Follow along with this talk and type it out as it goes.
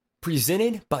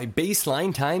Presented by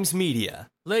Baseline Times Media.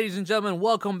 Ladies and gentlemen,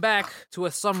 welcome back to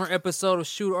a summer episode of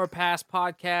Shoot or Pass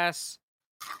Podcast.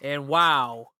 And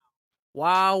wow.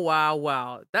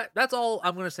 That's all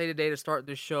I'm going to say today to start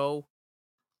this show.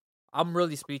 I'm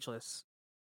really speechless.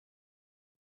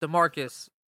 DeMarcus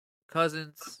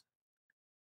Cousins.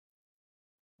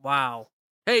 Wow.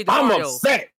 Hey,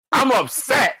 DeMario. I'm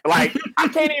upset. Like, I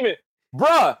can't even.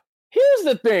 Bruh, here's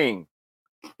the thing.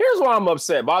 Here's why I'm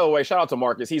upset. By the way, shout out to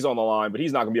Marcus. He's on the line, but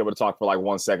he's not going to be able to talk for like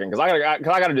 1 second because I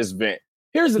gotta just vent.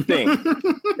 Here's the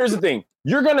thing.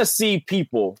 You're going to see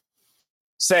people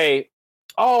say,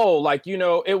 oh, like, it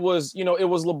was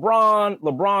LeBron.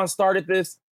 LeBron started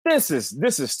this. This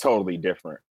is totally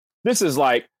different. This is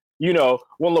like, when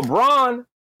LeBron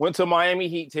went to Miami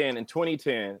Heat 10 in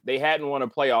 2010, they hadn't won a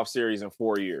playoff series in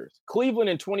 4 years. Cleveland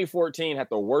in 2014 had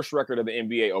the worst record of the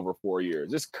NBA over 4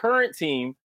 years. This current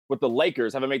team with the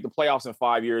Lakers haven't made the playoffs in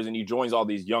 5 years, and he joins all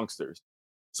these youngsters.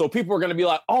 So people are going to be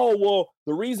like, oh, well,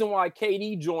 the reason why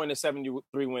KD joined a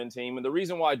 73-win team and the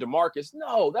reason why DeMarcus,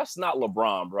 no, that's not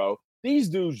LeBron, bro. These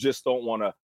dudes just don't want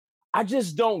to. I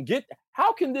just don't get.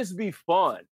 How can this be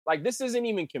fun? Like, this isn't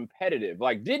even competitive.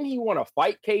 Like, didn't he want to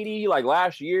fight KD like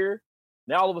last year?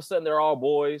 Now all of a sudden they're all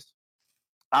boys.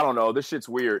 I don't know. This shit's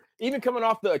weird. Even coming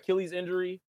off the Achilles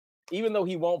injury, even though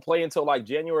he won't play until like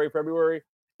January, February,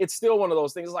 it's still one of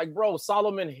those things. Like, bro,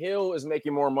 Solomon Hill is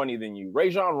making more money than you.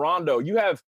 Rajon Rondo,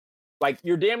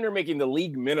 you're damn near making the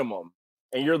league minimum,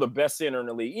 and you're the best center in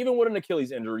the league. Even with an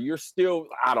Achilles injury, you're still,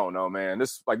 I don't know, man.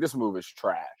 This move is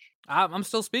trash. I'm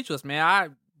still speechless,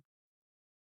 man.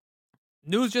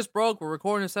 News just broke. We're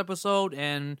recording this episode,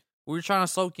 and we were trying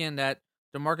to soak in that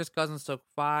DeMarcus Cousins took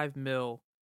 $5 million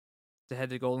to head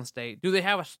to Golden State. Do they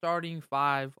have a starting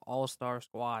 5 all-star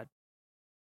squad?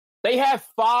 They have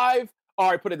 5. All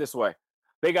right, put it this way.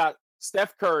 They got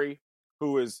Steph Curry,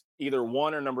 who is either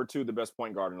 1 or number 2, the best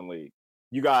point guard in the league.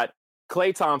 You got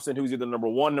Klay Thompson, who's either number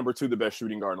 1, number 2, the best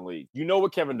shooting guard in the league. You know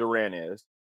what Kevin Durant is.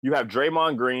 You have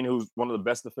Draymond Green, who's one of the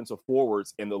best defensive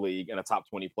forwards in the league and a top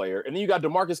 20 player. And then you got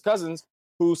DeMarcus Cousins,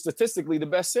 who's statistically the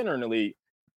best center in the league.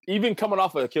 Even coming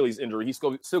off of Achilles injury, he's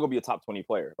still going to be a top 20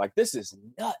 player. Like, this is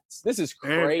nuts. This is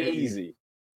crazy.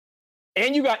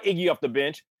 And you got Iggy off the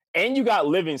bench. And you got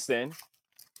Livingston.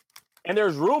 And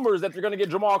there's rumors that they're going to get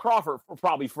Jamal Crawford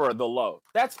probably for the low.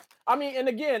 And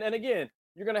again,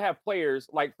 you're going to have players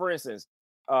like, for instance,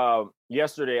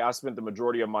 yesterday I spent the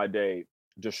majority of my day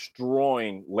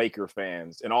destroying Laker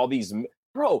fans and all these.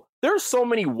 Bro, there's so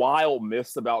many wild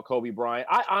myths about Kobe Bryant.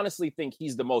 I honestly think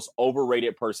he's the most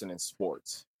overrated person in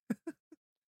sports.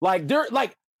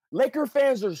 Laker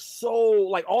fans are so,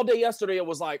 like, all day yesterday it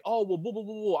was like, oh, well, boo, boo,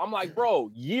 boo, boo. I'm like, bro,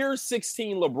 year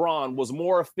 16 LeBron was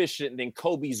more efficient than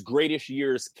Kobe's greatest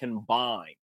years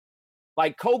combined.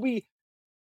 Like, Kobe,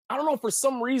 I don't know, for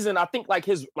some reason, I think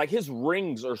his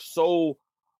rings are so.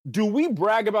 Do we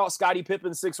brag about Scottie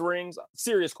Pippen's 6 rings?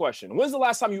 Serious question. When's the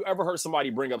last time you ever heard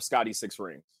somebody bring up Scottie's 6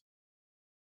 rings?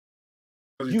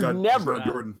 You've never,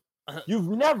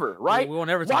 right? We won't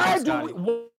ever talk about Scottie.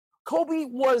 Kobe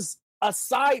was a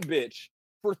side bitch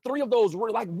for 3 of those.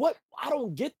 We're like, what? I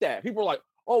don't get that. People are like,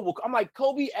 oh, well, I'm like,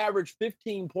 Kobe averaged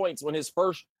 15 points when his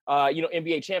first,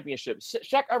 NBA championship.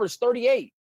 Shaq averaged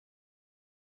 38.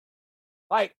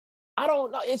 Like, I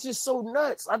don't know. It's just so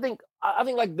nuts. I think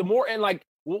like the more, and like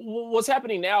what's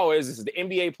happening now is the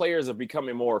NBA players are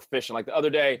becoming more efficient. Like the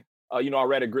other day, I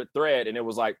read a grit thread and it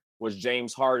was like, was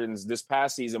James Harden's this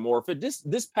past season more fit?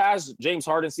 This past James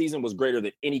Harden season was greater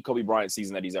than any Kobe Bryant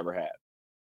season that he's ever had.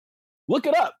 Look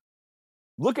it up.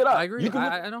 I agree.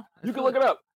 I know. You can look it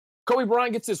up. Kobe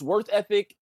Bryant gets this work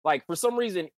ethic. Like, for some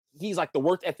reason, he's like the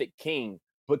work ethic king,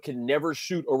 but can never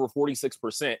shoot over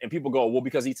 46%. And people go, well,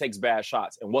 because he takes bad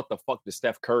shots. And what the fuck does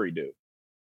Steph Curry do?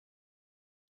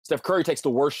 Steph Curry takes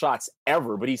the worst shots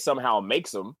ever, but he somehow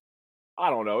makes them. I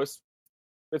don't know. It's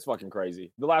fucking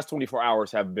crazy. The last 24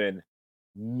 hours have been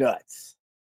nuts.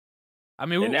 I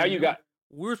mean, we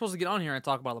were supposed to get on here and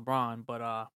talk about LeBron,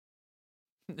 but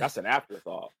that's an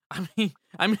afterthought. I mean,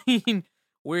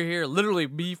 we're here literally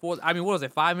before. I mean, what was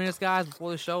it? 5 minutes, guys,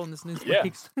 before the show, and this news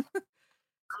breaks. I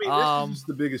mean, this is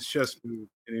the biggest chess move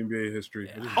in NBA history.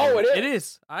 Yeah. Oh, it is. It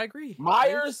is. I agree.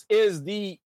 Myers is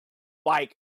the,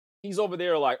 like, he's over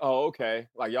there like, oh, okay.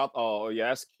 Like, y'all, oh, yeah,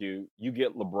 that's cute. You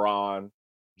get LeBron,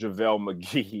 JaVale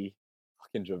McGee.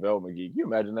 Fucking JaVale McGee. Can you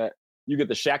imagine that? You get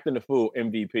the Shaqtin' the Fool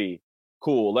MVP.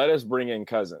 Cool. Let us bring in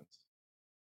Cousins.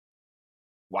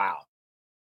 Wow.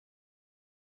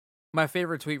 My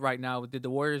favorite tweet right now: did the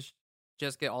Warriors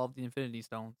just get all of the Infinity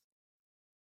Stones?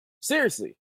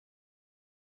 Seriously.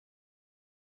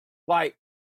 Like,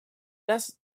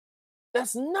 that's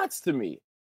nuts to me.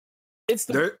 It's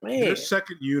their man.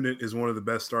 second unit is one of the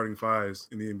best starting fives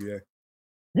in the NBA.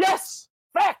 Yes,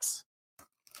 facts.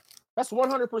 That's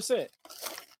 100%.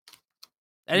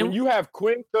 And when you have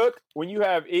Quinn Cook, when you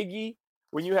have Iggy,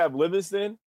 when you have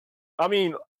Livingston, I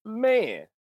mean, man,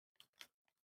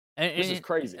 this is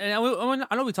crazy. And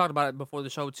I know we talked about it before the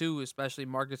show too. Especially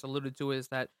Marcus alluded to is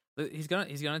that he's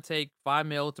gonna take $5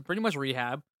 million to pretty much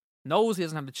rehab. Knows he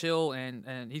doesn't have to chill,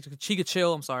 and he could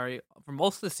chill. I'm sorry, for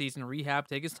most of the season, rehab,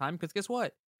 take his time. Because guess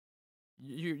what,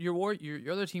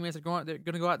 your other teammates are going. They're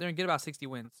gonna go out there and get about 60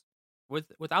 wins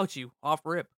without you off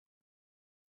rip.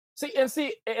 See,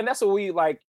 and that's what we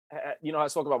like. You know, I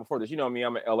spoke about before this. You know me,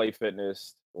 I'm an LA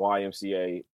Fitness,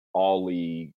 YMCA, all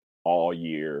league, all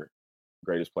year,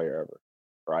 greatest player ever.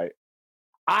 Right?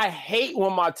 I hate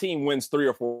when my team wins 3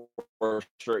 or 4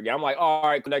 straight games. I'm like, all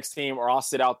right, next team, or I'll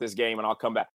sit out this game and I'll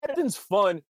come back. It's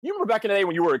fun. You remember back in the day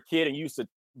when you were a kid and you used to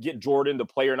get Jordan the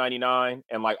player 99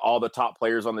 and like all the top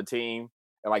players on the team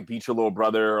and like beat your little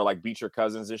brother or like beat your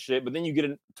cousins and shit. But then you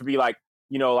get to be like,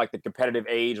 you know, like the competitive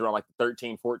age around like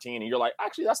 13, 14. And you're like,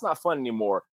 actually, that's not fun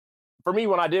anymore. For me,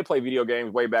 when I did play video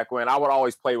games way back when, I would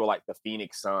always play with like the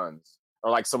Phoenix Suns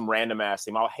or like some random ass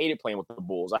team. I hated playing with the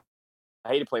Bulls. I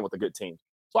hated playing with a good team.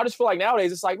 So I just feel like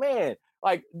nowadays it's like, man,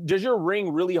 like, does your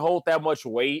ring really hold that much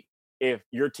weight if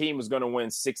your team is going to win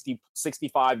 60,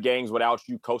 65 games without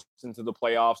you coasting to the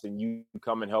playoffs and you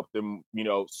come and help them, you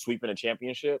know, sweep in a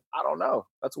championship? I don't know.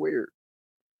 That's weird.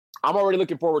 I'm already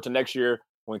looking forward to next year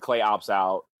when Klay opts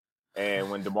out and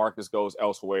when DeMarcus goes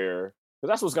elsewhere,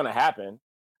 because that's what's going to happen.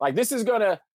 Like, this is going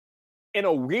to, in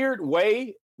a weird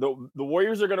way, the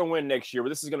Warriors are going to win next year, but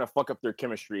this is going to fuck up their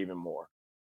chemistry even more.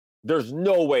 There's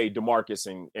no way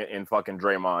DeMarcus and fucking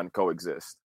Draymond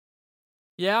coexist.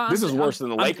 Yeah, this is worse than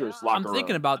the Lakers locker room. I'm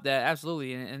thinking about that,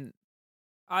 absolutely, and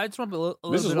I just want to be a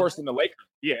little. This is worse than the Lakers.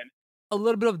 Yeah. A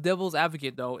little bit of devil's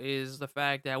advocate though is the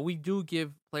fact that we do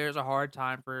give players a hard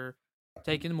time for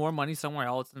taking more money somewhere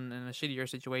else in a shittier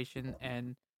situation,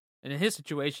 and in his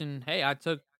situation, hey, I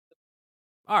took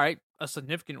a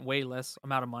significant way less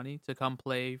amount of money to come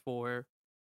play for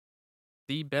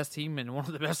the best team and one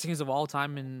of the best teams of all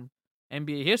time in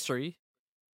NBA history.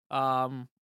 You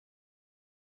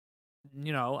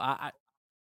know,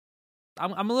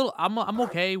 I'm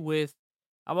okay with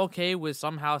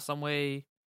somehow, some way,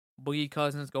 Boogie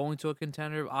Cousins going to a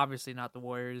contender. Obviously not the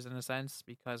Warriors in a sense,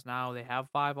 because now they have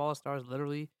 5 All-Stars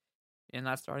literally in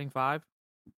that starting 5.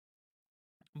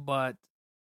 But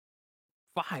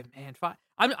 5.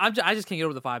 I just can't get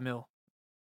over the $5 million.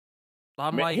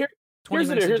 I'm man, like 20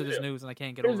 minutes into this news and I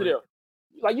can't get over it.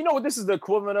 Like, you know what this is the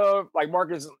equivalent of? Like,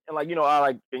 Marcus, and like, you know, I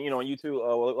like, you know, and you two,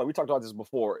 like we talked about this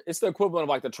before. It's the equivalent of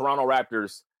like the Toronto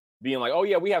Raptors being like, oh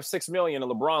yeah, we have $6 million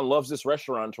and LeBron loves this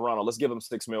restaurant in Toronto. Let's give him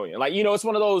 $6 million. Like, you know, it's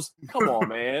one of those, come on,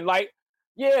 man. Like,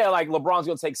 yeah, like LeBron's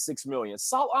going to take $6 million.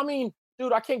 So, I mean,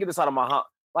 dude, I can't get this out of my heart.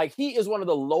 Like, he is one of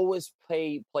the lowest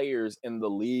paid players in the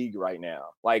league right now.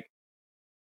 Like,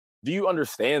 do you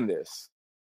understand this?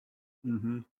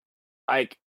 Mm-hmm.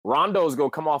 Like, Rondo's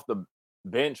going to come off the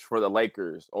bench for the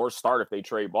Lakers or start if they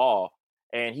trade Ball,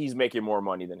 and he's making more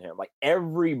money than him. Like,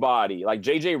 everybody, like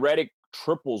JJ Redick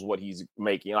triples what he's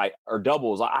making, like, or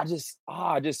doubles. Like, I don't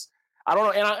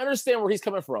know. And I understand where he's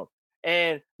coming from.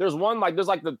 And there's like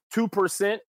the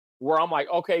 2% where I'm like,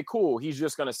 okay, cool. He's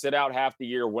just going to sit out half the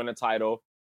year, win a title,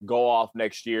 go off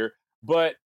next year.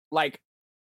 But like,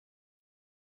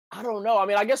 I don't know. I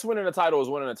mean, I guess winning a title is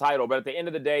winning a title, but at the end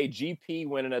of the day, GP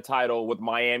winning a title with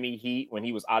Miami Heat when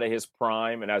he was out of his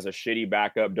prime and as a shitty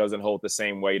backup doesn't hold the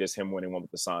same weight as him winning one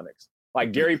with the Sonics.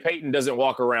 Like, Gary Payton doesn't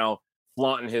walk around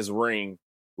flaunting his ring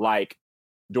like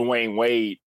Dwayne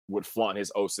Wade would flaunt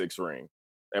his 06 ring,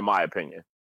 in my opinion.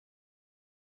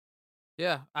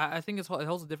 Yeah, I think it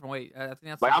holds a different weight. I think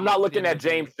that's like, I'm not looking at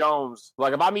James Jones.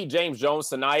 Like, if I meet James Jones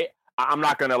tonight, I'm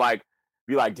not going to like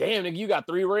be like, damn, nigga, you got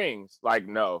 3 rings. Like,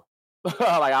 no.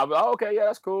 Like, I'm okay, yeah,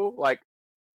 that's cool. Like,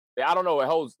 I don't know. It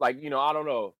holds, like, you know, I don't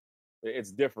know.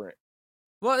 It's different.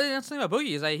 Well, that's the thing about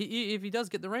Boogie is like, if he does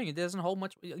get the ring, it doesn't hold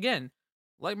much. Again,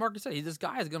 like Marcus said, this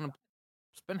guy is going to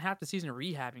spend half the season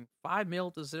rehabbing. $5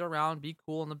 million to sit around, be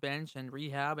cool on the bench and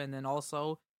rehab, and then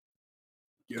also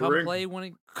come play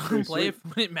when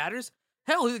it matters.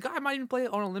 Hell, the guy might even play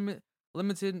on a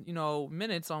limited, you know,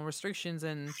 minutes on restrictions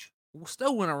and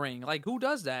still win a ring. Like, who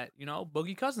does that? You know,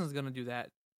 Boogie Cousins is going to do that.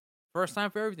 First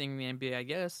time for everything in the NBA, I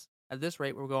guess. At this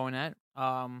rate we're going at.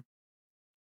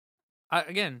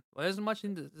 There's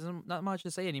not much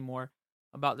to say anymore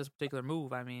about this particular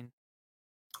move. I mean,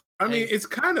 it's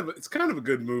kind of a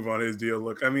good move on his deal.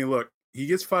 Look, he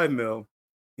gets $5 million.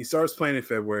 He starts playing in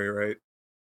February, right?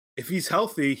 If he's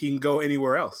healthy, he can go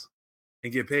anywhere else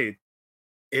and get paid.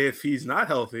 If he's not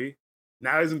healthy,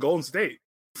 now he's in Golden State.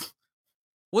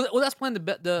 Well, that's playing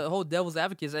the whole devil's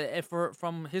advocate.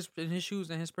 From in his shoes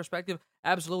and his perspective,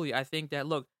 absolutely. I think that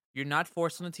look, you're not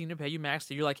forcing the team to pay you max.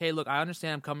 You're like, hey, look, I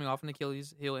understand I'm coming off an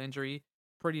Achilles heel injury,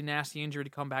 pretty nasty injury to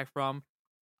come back from.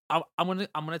 I'm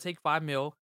gonna take $5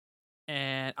 million,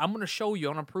 and I'm gonna show you.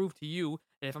 I'm gonna prove to you.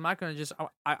 And if I'm not gonna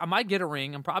I might get a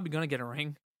ring. I'm probably gonna get a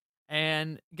ring.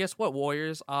 And guess what,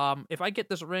 Warriors? If I get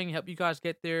this ring, help you guys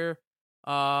get there,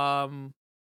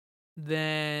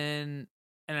 then.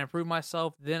 And I prove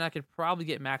myself, then I could probably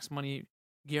get max money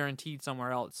guaranteed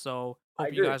somewhere else. So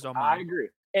hope you guys don't mind. I agree.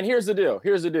 And here's the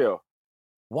deal.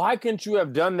 Why couldn't you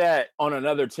have done that on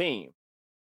another team?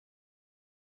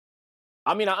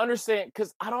 I mean, I understand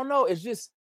because I don't know. It's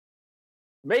just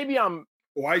maybe I'm.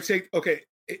 Okay,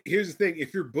 here's the thing.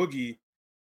 If you're Boogie,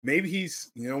 maybe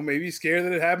he's scared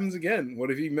that it happens again.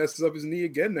 What if he messes up his knee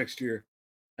again next year?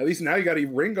 At least now you got a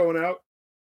ring going out.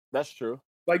 That's true.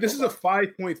 Like, this is a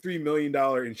 $5.3 million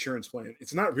insurance plan.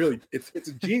 It's not really. It's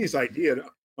a genius idea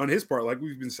on his part. Like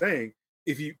we've been saying,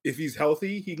 if he's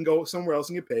healthy, he can go somewhere else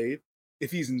and get paid.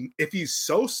 If he's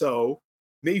so,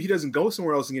 maybe he doesn't go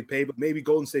somewhere else and get paid, but maybe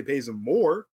Golden State pays him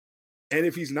more. And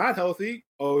if he's not healthy,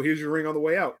 oh, here's your ring on the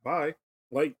way out. Bye.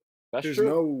 Like, there's true.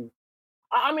 No.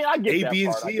 I mean, I get A, that B,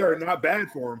 and part, C are not bad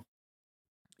for him.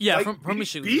 Yeah, like, from his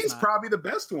shoes. B's probably the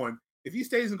best one. If he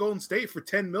stays in Golden State for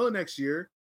 $10 million next year.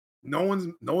 No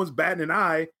one's batting an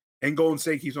eye, and Golden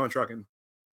State keeps on trucking.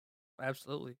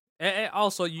 Absolutely. And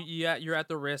also, you're at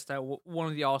the risk that one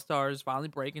of the All-Stars finally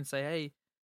break and say, "Hey,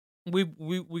 we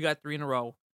got 3 in a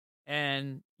row."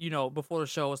 And before the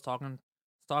show, I was talking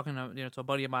to a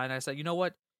buddy of mine. And I said, you know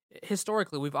what?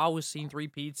 Historically, we've always seen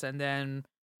 3-peats, and then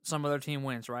some other team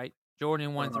wins, right?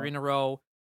 Jordan won 3 in a row.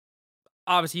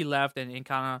 Obviously, he left and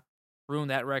kind of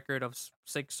ruined that record of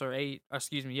 6 or 8.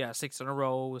 Excuse me, 6 in a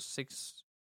row, 6.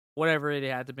 Whatever it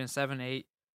had to have been 7, 8,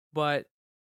 but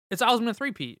it's always been a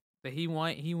 3-peat. That he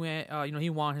went. He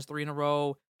won his 3 in a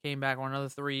row. Came back on another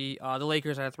 3. The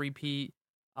Lakers had a 3-peat.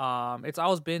 It's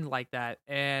always been like that,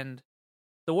 and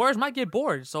the Warriors might get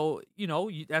bored. So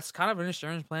that's kind of an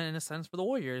insurance plan in a sense for the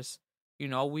Warriors.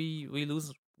 We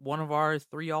lose one of our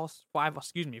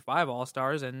 5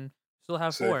 All-Stars and still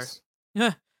have 6.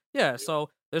 4. Yeah.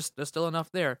 So there's still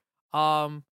enough there.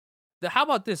 How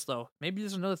about this, though? Maybe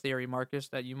there's another theory, Marcus,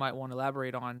 that you might want to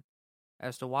elaborate on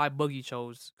as to why Boogie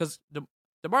chose. Because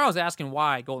DeMar was asking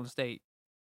why Golden State.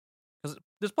 Because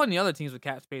there's plenty of other teams with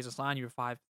cap space to sign you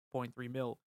for $5.3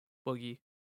 million, Boogie.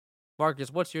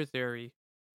 Marcus, what's your theory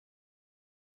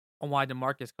on why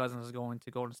DeMarcus Cousins is going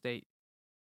to Golden State?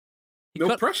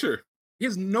 Pressure. He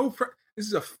has no pressure.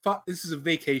 This is a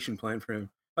vacation plan for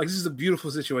him. Like, this is a beautiful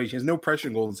situation. He has no pressure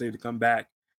in Golden State to come back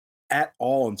at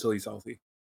all until he's healthy.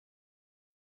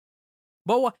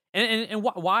 But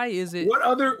why is it? What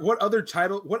other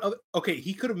title? Okay,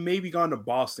 he could have maybe gone to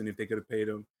Boston if they could have paid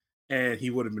him, and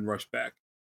he would have been rushed back.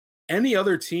 Any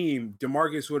other team,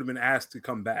 DeMarcus would have been asked to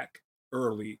come back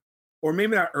early, or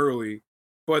maybe not early,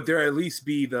 but there at least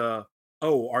be the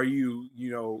are you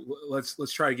let's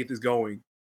try to get this going.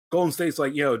 Golden State's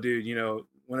like, yo, dude,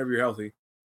 whenever you're healthy,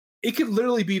 it could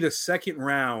literally be the second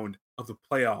round of the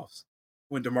playoffs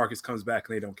when DeMarcus comes back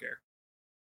and they don't care.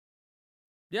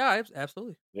 Yeah,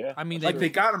 absolutely. Yeah, I mean, they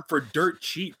got him for dirt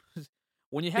cheap.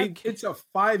 When you have it's a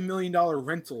 $5 million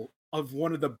rental of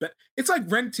one of the it's like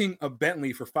renting a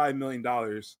Bentley for $5 million,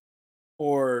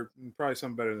 or probably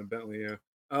something better than Bentley. Yeah,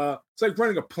 it's like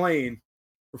renting a plane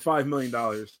for $5 million.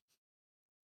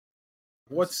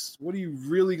 What are you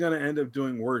really gonna end up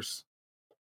doing worse?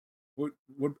 What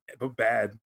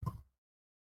bad?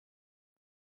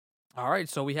 All right,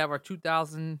 so we have our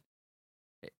 2018-19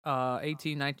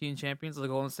 champions of the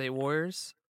Golden State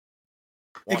Warriors.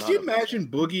 Could you imagine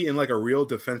Boogie in like a real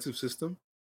defensive system?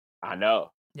 I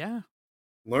know. Yeah.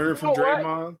 Learning from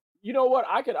Draymond. You know what?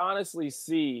 I could honestly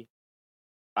see.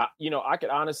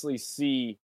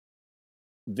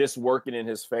 This working in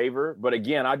his favor, but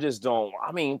again, I just don't.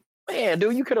 I mean, man,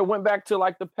 dude, you could have went back to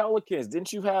like the Pelicans.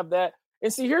 Didn't you have that?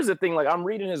 And see, here's the thing. Like, I'm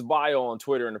reading his bio on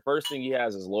Twitter, and the first thing he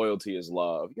has is loyalty is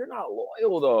love. You're not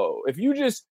loyal though. If you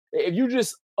just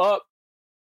up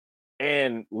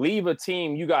and leave a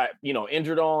team you got,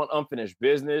 injured on, unfinished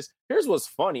business. Here's what's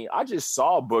funny. I just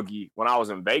saw Boogie when I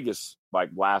was in Vegas like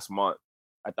last month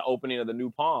at the opening of the New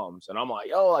Palms. And I'm like,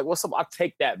 yo, like, what's up? I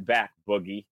take that back,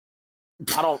 Boogie.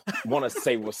 I don't want to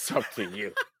say what's up to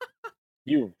you.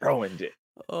 You ruined it.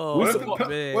 Oh,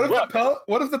 man.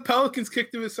 What if the Pelicans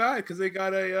kicked him aside because they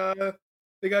got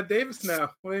Davis now?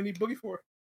 What do they need Boogie for?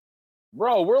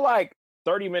 Bro, we're like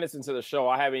 30 minutes into the show.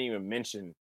 I haven't even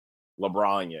mentioned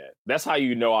LeBron yet. That's how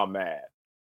you know I'm mad.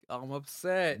 I'm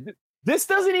upset. This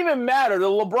doesn't even matter. The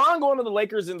LeBron going to the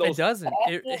Lakers and those It doesn't.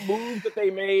 awful moves that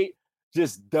they made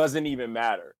just doesn't even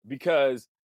matter because,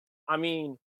 I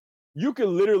mean, you could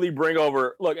literally bring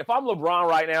over. Look, if I'm LeBron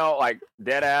right now, like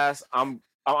dead ass, I'm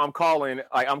calling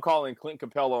Clint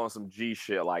Capella on some G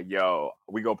shit. Like, yo,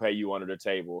 we go pay you under the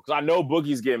table because I know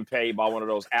Boogie's getting paid by one of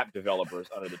those app developers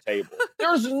under the table.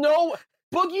 There's no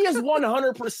Boogie is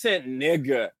 100%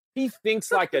 nigga. He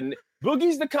thinks like a.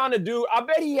 Boogie's the kind of dude, I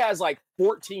bet he has like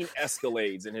 14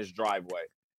 Escalades in his driveway.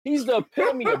 He's the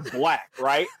epitome of black,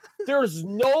 right? There's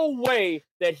no way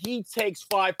that he takes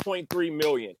 5.3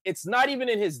 million. It's not even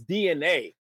in his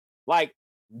DNA. Like,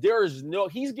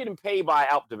 he's getting paid by an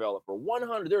app developer.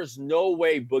 100, there's no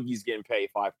way Boogie's getting paid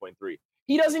 5.3.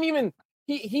 He doesn't even,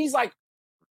 he's like,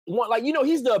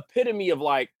 he's the epitome of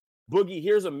like, Boogie,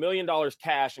 here's $1 million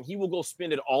cash, and he will go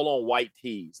spend it all on white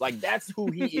tees. Like, that's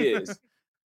who he is.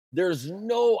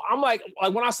 I'm like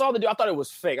when I saw the dude, I thought it was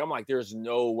fake. I'm like, there's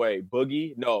no way.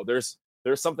 Boogie, no, there's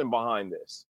something behind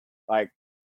this. Like,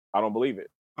 I don't believe it.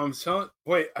 I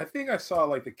think I saw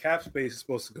like the cap space is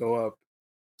supposed to go up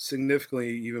significantly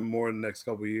even more in the next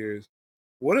couple of years.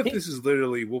 What if this is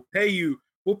literally we'll pay you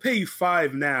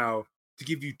 5 now to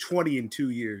give you 20 in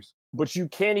 2 years? But you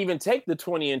can't even take the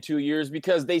 20 in 2 years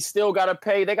because they still got to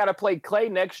pay. They got to play Clay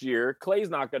next year. Clay's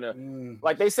not going to,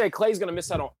 like they say, Clay's going to miss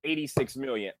out on $86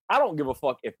 million. I don't give a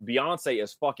fuck if Beyonce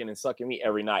is fucking and sucking me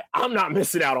every night. I'm not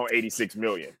missing out on $86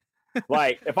 million.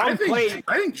 Like, if I'm playing.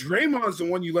 I think Draymond's the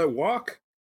one you let walk.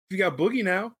 You got Boogie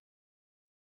now.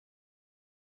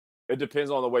 It depends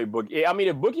on the way Boogie. I mean,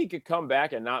 if Boogie could come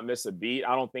back and not miss a beat,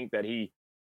 I don't think that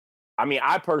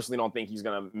I personally don't think he's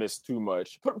going to miss too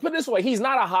much. Put it this way, he's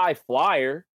not a high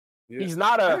flyer. Yeah. He's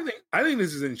not a... I think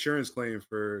this is an insurance claim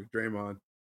for Draymond.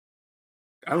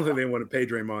 I don't think they want to pay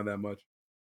Draymond that much.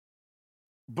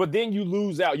 But then you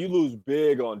lose out. You lose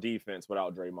big on defense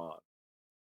without Draymond.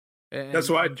 That's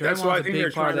why I think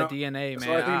they're trying out the DNA, man. That's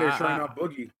why I think they're trying out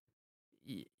Boogie.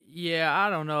 Yeah, I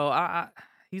don't know.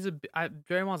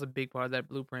 Draymond's a big part of that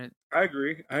blueprint. I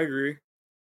agree.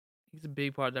 He's a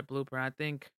big part of that blueprint. I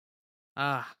think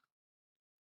but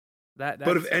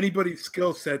if anybody's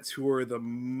skill sets who are the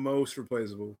most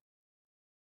replaceable,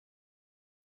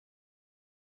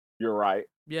 you're right.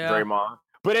 Yeah, Draymond.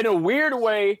 But in a weird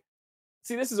way,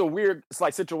 see, this is a weird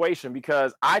situation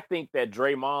because I think that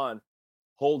Draymond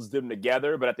holds them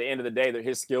together, but at the end of the day, that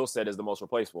his skill set is the most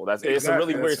replaceable. It's a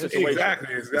really weird situation.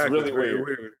 Exactly. It's really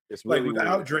weird. It's really like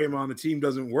without Draymond, the team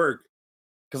doesn't work.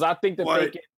 Because I think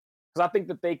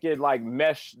that they could like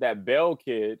mesh that Bell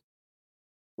kid.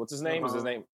 What's his name? Is his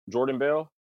name Jordan Bell?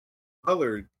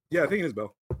 Bellard. Yeah, I think it is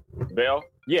Bell. Bell.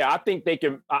 Yeah, I think they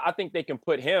can. I think they can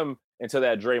put him into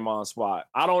that Draymond spot.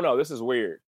 I don't know. This is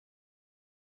weird.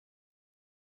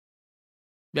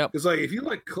 Yep. It's like if you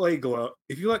let Clay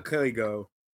go,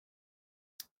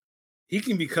 he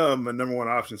can become a number one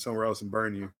option somewhere else and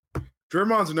burn you.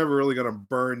 Draymond's never really going to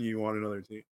burn you on another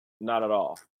team. Not at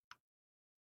all.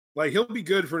 Like, he'll be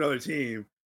good for another team,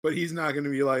 but he's not going to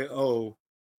be like, oh,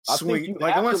 swing.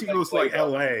 Like, unless he goes to like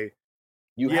LA.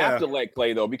 You have to let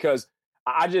Clay though, because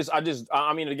I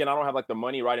mean, again, I don't have like the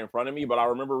money right in front of me, but I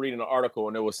remember reading an article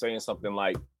and it was saying something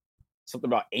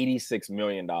about $86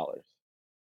 million.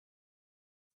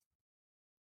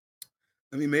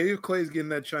 I mean, maybe if Clay's getting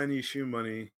that Chinese shoe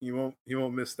money, he won't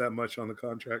miss that much on the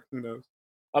contract. Who knows?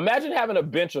 Imagine having a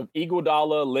bench of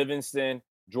Iguodala, Livingston,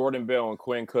 Jordan Bell, and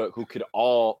Quinn Cook who could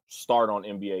all start on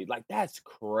NBA. Like, that's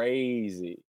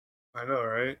crazy. I know,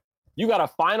 right? You got a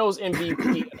finals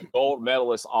MVP and a gold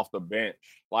medalist off the bench.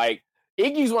 Like,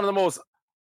 Iggy's one of the most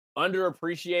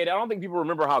underappreciated. I don't think people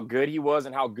remember how good he was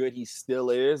and how good he still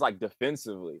is, like,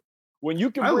 defensively. When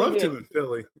you can, I loved him in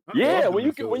Philly. When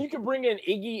you can bring in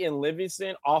Iggy and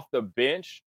Livingston off the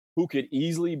bench, who could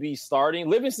easily be starting.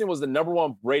 Livingston was the number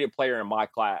one rated player in my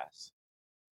class.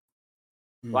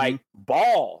 Mm-hmm. Like,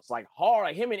 balls, like hard.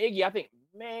 Like him and Iggy, I think,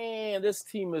 man, this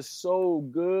team is so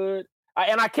good.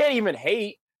 And I can't even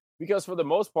hate because for the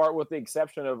most part, with the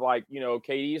exception of like,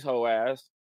 KD's whole ass,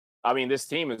 I mean, this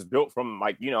team is built from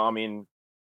like, I mean,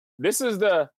 this is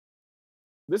the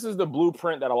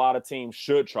blueprint that a lot of teams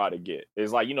should try to get.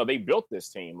 Is like, they built this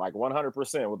team like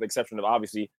 100% with the exception of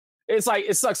obviously it's like,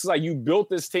 it sucks. It's like you built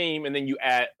this team and then you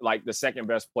add like the second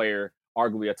best player,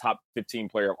 arguably a top 15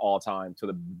 player of all time to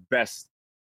the best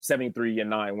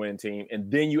 73-9 win team. And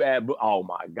then you add, oh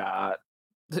my God.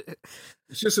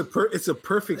 It's just it's a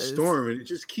perfect storm. And it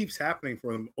just keeps happening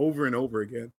for them over and over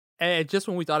again. And just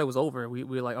when we thought it was over, we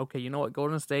were like, okay, you know what?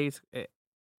 Golden State,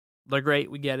 they're great.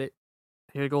 We get it.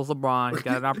 Here goes LeBron. He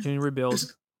got an opportunity to rebuild.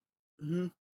 Mm-hmm.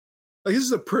 Like this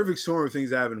is a perfect storm of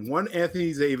things happening. One,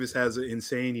 Anthony Davis has an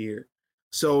insane year,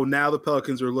 so now the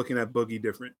Pelicans are looking at Boogie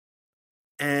different,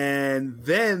 and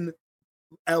then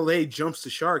LA jumps the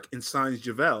shark and signs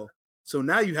JaVale. So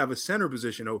now you have a center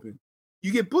position open.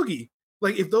 You get Boogie.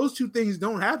 Like if those two things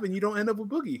don't happen, you don't end up with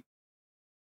Boogie.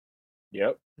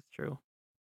 Yep, That's true.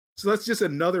 So that's just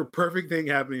another perfect thing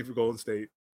happening for Golden State.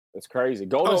 it's crazy.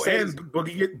 Golden State. And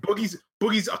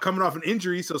Boogie's coming off an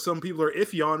injury, so some people are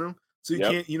iffy on him. So you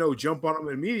can't, jump on him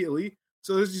immediately.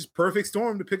 So it's just perfect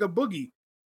storm to pick up Boogie.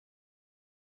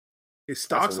 His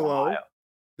stock's low.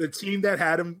 The team that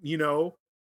had him,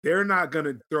 they're not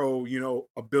gonna throw, $1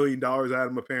 billion at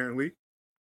him apparently.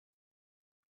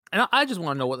 And I just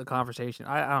want to know what the conversation.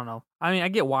 I don't know. I mean, I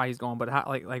get why he's going, but how,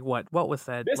 like what was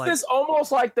said? This is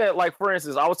almost like that. Like for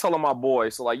instance, I was telling my boy.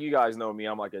 So like you guys know me,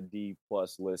 I'm like a D+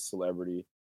 list celebrity,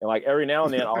 and like every now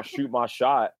and then I'll shoot my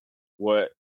shot with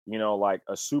like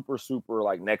a super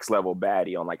like next level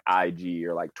baddie on like IG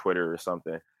or like Twitter or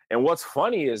something. And what's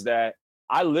funny is that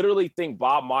I literally think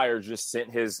Bob Myers just sent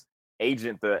his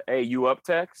agent the "Hey, you up?"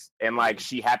 text, and like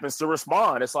she happens to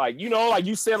respond. It's like like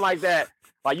you send like that.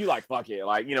 Like you like, fuck it.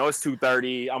 Like, it's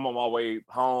 2:30. I'm on my way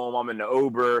home. I'm in the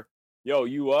Uber. Yo,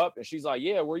 you up? And she's like,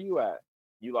 yeah, where you at?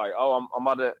 You like, oh, I'm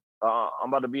about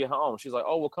to be at home. She's like,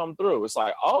 oh, we'll come through. It's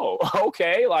like, oh,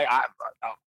 okay. Like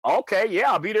okay,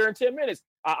 yeah, I'll be there in 10 minutes.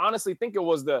 I honestly think it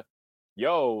was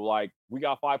like we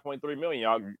got 5.3 million.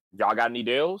 Y'all got any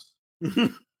deals?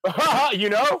 But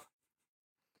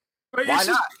Why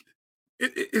not?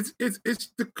 It's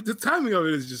the timing of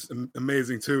it is just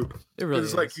amazing too. It really is.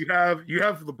 It's like you have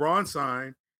LeBron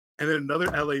sign, and then another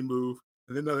LA move,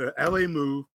 and then another LA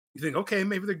move. You think, okay,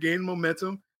 maybe they're gaining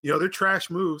momentum. They're trash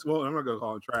moves. Well, I'm not gonna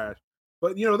call them trash,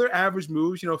 but they're average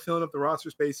moves. Filling up the roster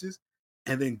spaces,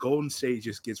 and then Golden State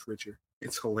just gets richer.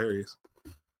 It's hilarious.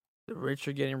 The rich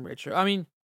are getting richer. I mean,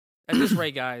 at this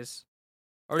rate, guys.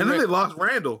 And then they lost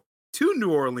Randall to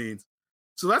New Orleans,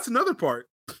 so that's another part.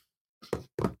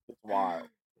 Wild.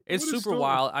 It's super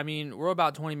wild. I mean, we're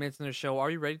about 20 minutes in the show. Are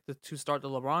you ready to start the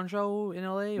LeBron show in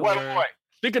LA? Wait.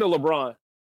 Speaking of LeBron,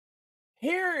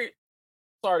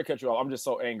 sorry to cut you off. I'm just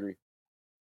so angry.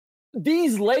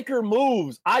 These Laker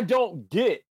moves, I don't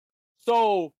get.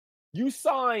 So you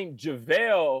signed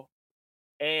JaVale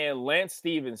and Lance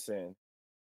Stevenson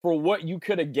for what you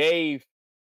could have gave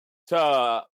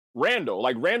to Randall.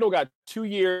 Like Randall got 2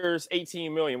 years,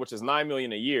 $18 million, which is $9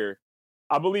 million a year.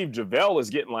 I believe JaVale is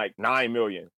getting like $9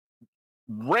 million.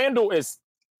 Randall is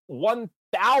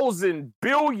 1,000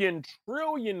 billion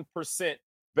trillion %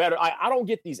 better. I don't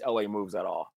get these LA moves at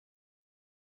all.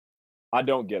 I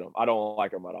don't get them. I don't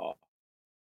like them at all.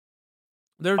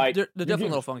 They're definitely a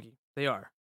little funky. They are.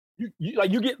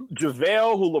 You get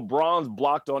JaVale, who LeBron's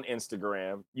blocked on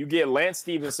Instagram. You get Lance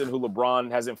Stevenson, who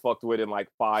LeBron hasn't fucked with in like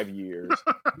 5 years.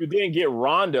 You then get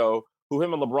Rondo, who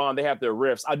him and LeBron, they have their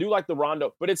riffs. I do like the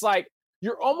Rondo, but it's like,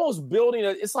 you're almost building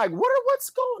it's like, what's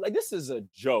going, like, this is a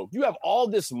joke. You have all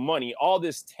this money, all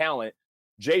this talent.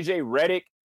 JJ Redick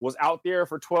was out there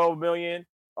for $12 million.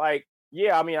 Like,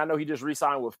 yeah, I mean, I know he just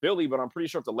re-signed with Philly, but I'm pretty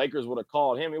sure if the Lakers would have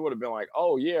called him, it would have been like,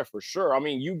 oh yeah, for sure. I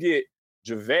mean, you get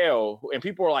JaVale, and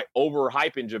people are like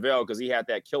overhyping JaVale because he had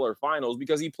that killer finals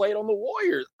because he played on the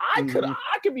Warriors. I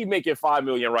could be making $5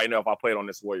 million right now if I played on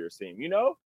this Warriors team,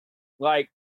 Like,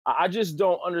 I just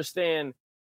don't understand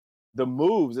the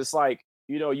moves. It's like,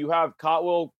 you have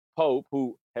Caldwell Pope,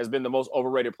 who has been the most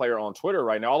overrated player on Twitter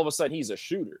right now. All of a sudden, he's a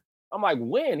shooter. I'm like,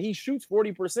 when? He shoots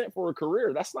 40% for a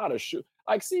career. That's not a shoot.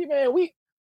 Like, see, man,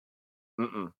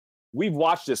 we've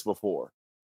watched this before.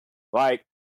 Like,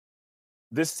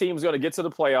 this team's going to get to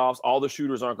the playoffs. All the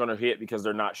shooters aren't going to hit because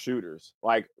they're not shooters.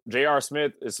 Like, J.R.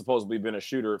 Smith has supposedly been a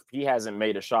shooter. He hasn't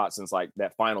made a shot since, like,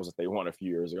 that finals that they won a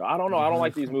few years ago. I don't know. I don't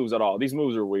like these moves at all. These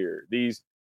moves are weird.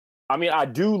 I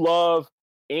do love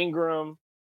Ingram.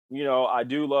 I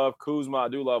do love Kuzma. I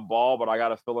do love Ball, but I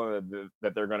got a feeling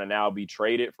that they're going to now be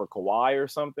traded for Kawhi or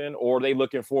something. Or are they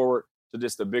looking forward to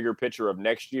just the bigger picture of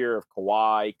next year of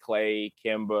Kawhi, Clay,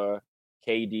 Kemba,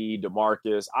 KD,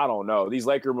 DeMarcus? I don't know. These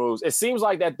Laker moves, it seems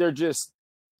like that they're just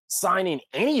signing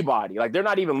anybody. Like, they're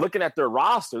not even looking at their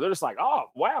roster. They're just like, oh,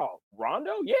 wow,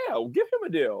 Rondo? Yeah, we'll give him a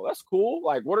deal. That's cool.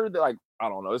 Like, what are they like? I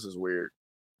don't know. This is weird.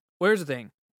 Well, here's the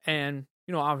thing. And,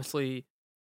 obviously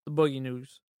the Boogie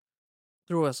news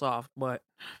threw us off, but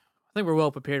I think we're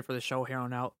well prepared for the show here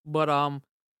on out. But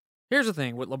here's the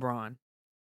thing with LeBron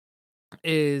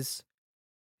is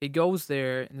he goes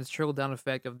there and this trickle down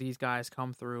effect of these guys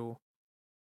come through.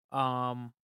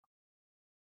 The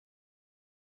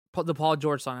Paul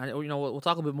George signing. We'll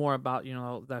talk a bit more about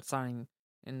that signing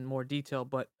in more detail,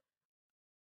 but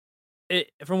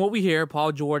from what we hear,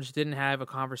 Paul George didn't have a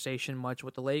conversation much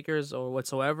with the Lakers or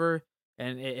whatsoever,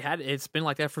 and it's been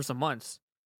like that for some months.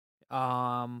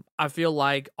 I feel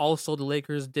like also the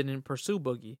Lakers didn't pursue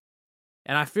Boogie,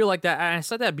 and I feel like that. I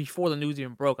said that before the news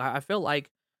even broke. I feel like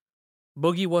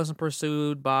Boogie wasn't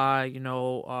pursued by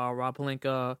Rob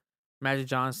Pelinka, Magic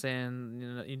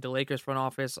Johnson, the Lakers front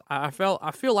office. I feel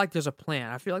like there's a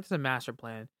plan. I feel like there's a master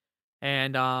plan,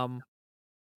 and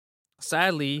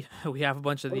sadly, we have a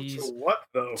bunch of these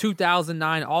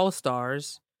 2009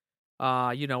 All-Stars.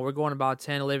 We're going about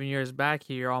 10, 11 years back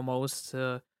here almost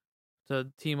to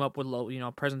team up with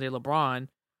present-day LeBron.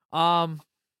 I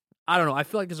don't know. I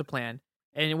feel like there's a plan.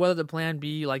 And whether the plan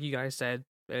be, like you guys said,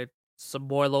 it's a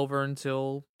boil over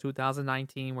until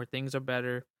 2019 where things are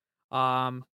better.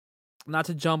 Not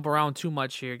to jump around too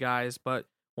much here, guys, but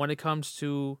when it comes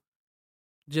to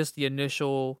just the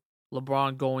initial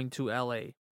LeBron going to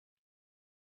LA,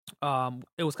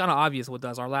 it was kind of obvious with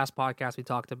us. Our last podcast, we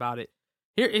talked about it.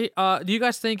 Here, do you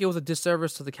guys think it was a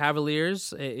disservice to the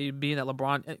Cavaliers, being that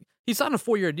LeBron he signed a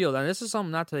 4-year deal? Now, this is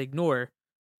something not to ignore.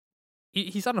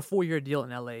 He signed a 4-year deal in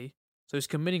LA, so he's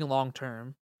committing long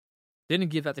term. Didn't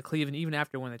give that to Cleveland even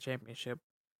after winning the championship.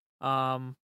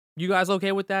 You guys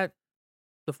okay with that?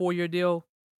 The 4-year deal?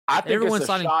 I think everyone's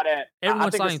signing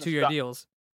 2-year deals.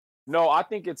 No, I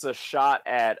think it's a shot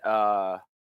at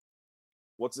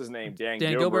what's his name? Dan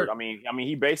Gilbert. I mean,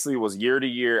 he basically was year to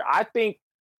year. I think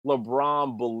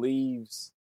LeBron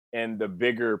believes in the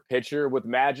bigger picture with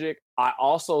Magic. I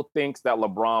also think that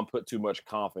LeBron put too much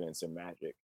confidence in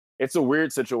Magic. It's a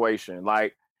weird situation.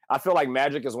 Like, I feel like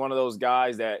Magic is one of those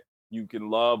guys that you can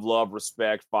love,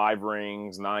 respect, 5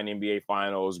 rings, 9 NBA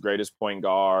finals, greatest point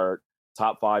guard,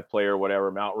 top 5 player,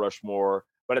 whatever, Mount Rushmore.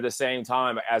 But at the same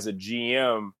time, as a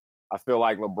GM, I feel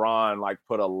like LeBron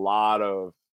put a lot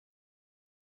of.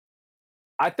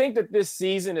 I think that this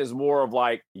season is more of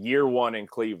like year 1 in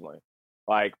Cleveland.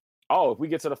 Like, oh, if we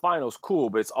get to the finals,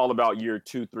 cool, but it's all about year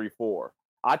 2, 3, 4.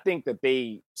 I think that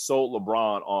they sold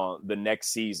LeBron on the next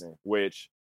season, which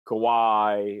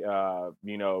Kawhi,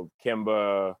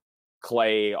 Kemba,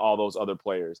 Clay, all those other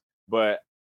players. But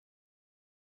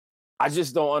I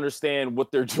just don't understand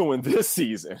what they're doing this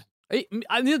season.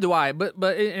 Neither do I, but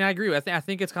and I agree with. I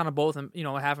think it's kind of both,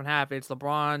 half and half. It's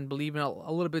LeBron believing a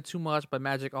little bit too much, but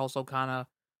Magic also kind of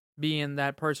being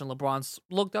that person LeBron's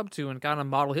looked up to and kind of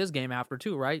modeled his game after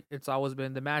too, right? It's always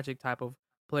been the Magic type of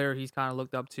player he's kind of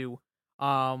looked up to.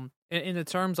 In the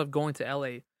terms of going to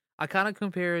LA, I kind of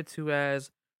compare it to as,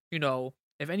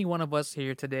 if any one of us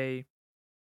here today,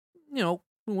 we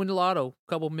win the lotto,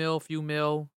 couple mil, few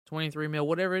mil, 23 mil,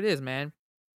 whatever it is, man.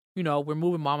 We're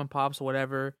moving mom and pops or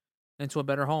whatever into a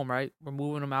better home, right? We're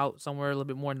moving them out somewhere a little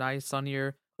bit more nice,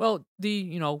 sunnier. Well,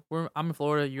 I'm in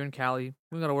Florida, you're in Cali.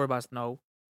 We don't gotta worry about snow.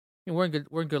 We're in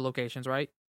good locations, right?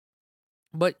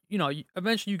 But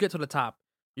eventually you get to the top.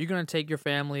 You're gonna take your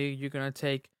family. You're gonna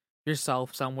take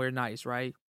yourself somewhere nice,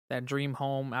 right? That dream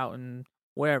home out in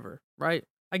wherever, right?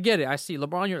 I get it. I see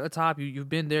LeBron. You're at the top. You've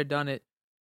been there, done it.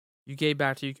 You gave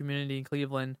back to your community in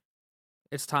Cleveland.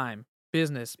 It's time.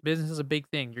 Business is a big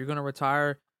thing. You're gonna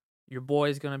retire. Your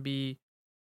boy's going to be,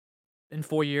 in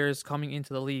 4 years, coming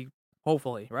into the league,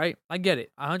 hopefully, right? I get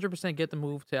it. 100% get the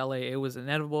move to LA. It was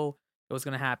inevitable. It was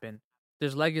going to happen.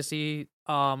 There's legacy.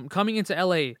 Coming into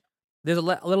LA, there's a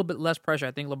little bit less pressure.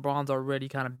 I think LeBron's already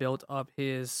kind of built up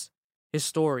his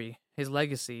story, his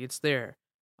legacy. It's there.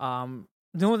 The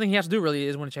only thing he has to do really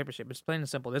is win a championship. It's plain and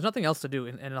simple. There's nothing else to do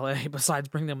in LA besides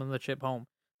bring them the chip home.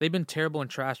 They've been terrible and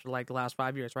trash for the last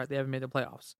 5 years, right? They haven't made the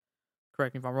playoffs.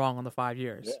 Correct me if I'm wrong on the 5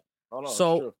 years. Yeah. Oh, no,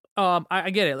 so,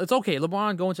 I get it. It's okay.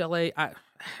 LeBron going to LA.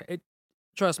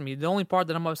 Trust me. The only part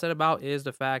that I'm upset about is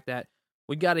the fact that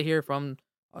we got to hear from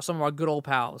some of our good old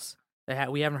pals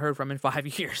that we haven't heard from in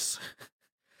 5 years.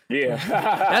 Yeah,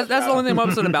 that's the only thing I'm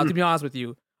upset about. To be honest with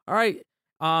you. All right.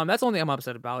 That's the only thing I'm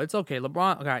upset about. It's okay.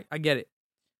 LeBron. Okay, I get it.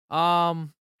 But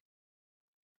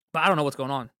I don't know what's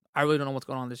going on. I really don't know what's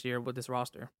going on this year with this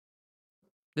roster.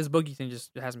 This Boogie thing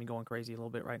just has me going crazy a little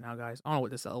bit right now, guys. I don't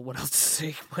know what else to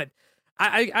say, but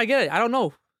I get it. I don't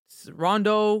know.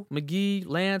 Rondo, McGee,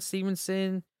 Lance,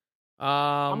 Stevenson.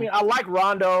 I like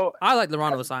Rondo. I like the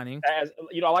Rondo signing.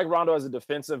 I like Rondo as a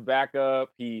defensive backup.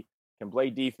 He can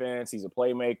play defense. He's a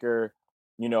playmaker.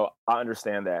 I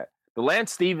understand that. The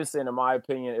Lance Stevenson, in my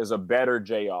opinion, is a better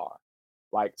JR.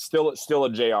 Still a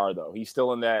JR though. He's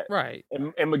still in that right.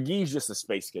 And McGee's just a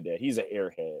space cadet. He's an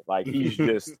airhead.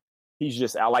 He's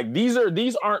just out. These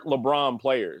aren't LeBron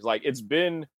players.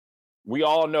 We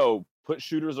all know, put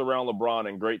shooters around LeBron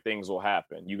and great things will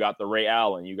happen. You got the Ray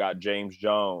Allen, you got James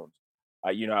Jones.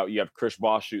 You have Chris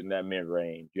Bosh shooting that mid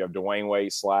range. You have Dwayne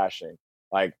Wade slashing.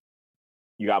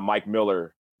 You got Mike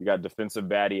Miller. You got defensive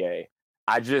Battier.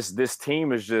 This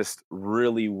team is just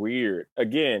really weird.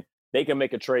 Again, they can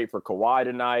make a trade for Kawhi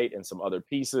tonight and some other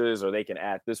pieces, or they can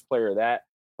add this player or that.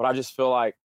 But I just feel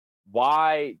like,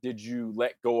 why did you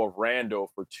let go of Randall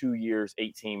for 2 years,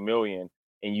 $18 million,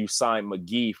 and you signed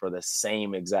McGee for the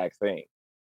same exact thing?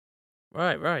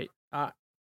 Right.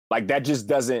 Like that just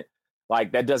doesn't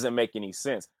make any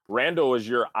sense. Randall,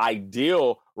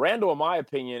 in my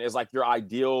opinion, is like your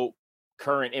ideal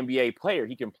current NBA player.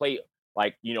 He can play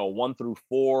 1 through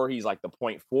 4. He's like the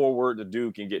point forward. The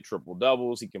dude can get triple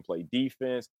doubles. He can play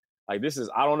defense. Like this is,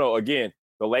 I don't know. Again,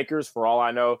 the Lakers, for all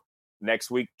I know,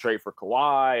 next week trade for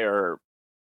Kawhi, or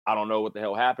I don't know what the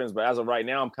hell happens. But as of right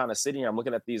now, I'm kind of sitting here, I'm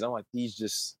looking at these. I'm like,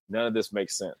 none of this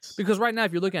makes sense. Because right now,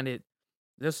 if you're looking at it,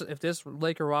 if this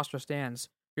Laker roster stands,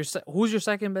 who's your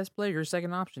second best player? Your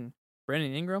second option,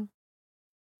 Brandon Ingram.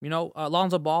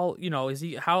 Alonzo Ball.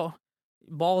 How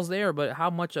Ball's there, but how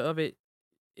much of it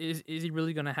is he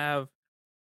really going to have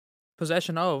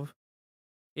possession of?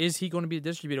 Is he going to be a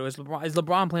distributor? Is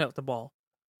LeBron playing up the ball?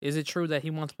 Is it true that he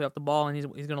wants to play up the ball and he's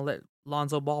going to let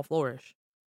Lonzo Ball flourish?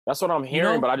 That's what I'm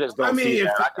hearing, but I just don't see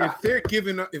that. If they're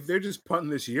giving up, if they're just punting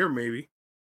this year, maybe.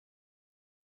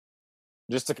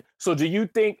 So do you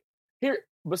think here?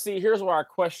 But see, here's where I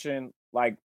question.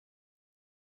 Like,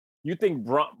 you think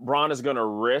Bron is going to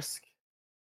risk?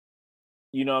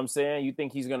 You know what I'm saying? You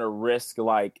think he's going to risk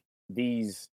like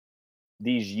these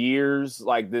years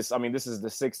like this? I mean, this is the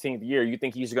 16th year. You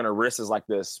think he's going to risk as like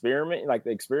the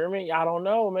experiment? I don't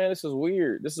know, man. This is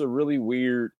weird. This is a really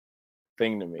weird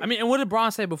thing to me. I mean, and what did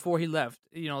Bron say before he left?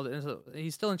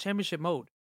 He's still in championship mode.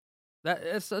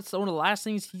 That's one of the last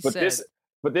things he said.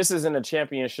 But this isn't a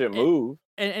championship move.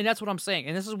 And that's what I'm saying.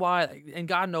 And this is why, and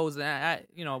God knows that,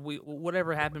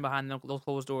 whatever happened behind those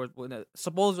closed doors,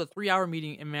 suppose a 3-hour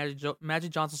meeting and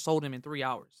Magic Johnson sold him in 3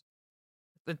 hours.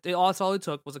 That's all it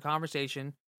took was a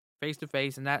conversation face to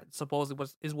face, and that supposedly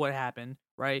is what happened,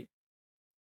 right?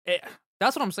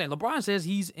 That's what I'm saying. LeBron says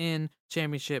he's in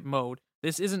championship mode.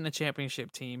 This isn't a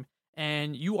championship team,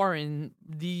 and you are in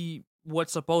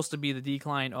what's supposed to be the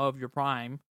decline of your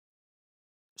prime.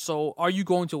 So, are you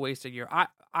going to waste a year?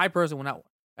 I personally, when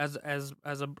as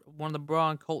one of the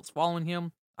Bron Colts following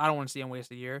him, I don't want to see him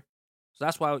waste a year. So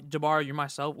that's why Jabbar, you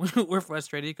myself, we're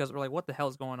frustrated because we're like, what the hell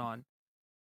is going on?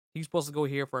 He's supposed to go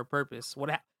here for a purpose.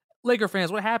 Laker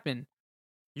fans, what happened?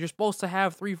 You're supposed to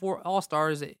have 3-4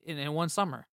 All-Stars in one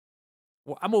summer.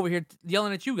 Well, I'm over here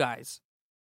yelling at you guys.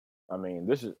 I mean,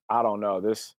 I don't know.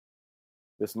 This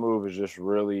move is just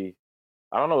really,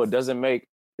 I don't know. It doesn't make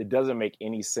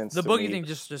any sense. The to Boogie me. thing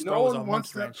just throws a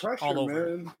monkey wrench all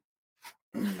over.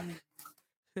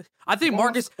 I think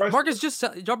Marcus has his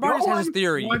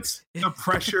theory. Wants the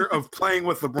pressure of playing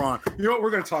with LeBron. You know what? We're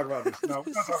going to talk about this. No, we're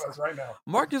going to talk about this right now.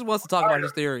 Marcus wants to talk about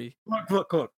his theory.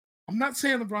 Look. I'm not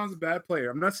saying LeBron's a bad player.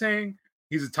 I'm not saying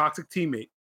he's a toxic teammate.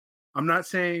 I'm not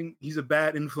saying he's a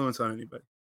bad influence on anybody.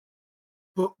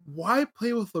 But why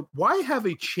have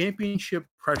a championship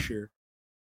pressure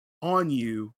on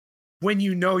you when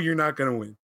you know you're not going to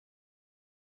win?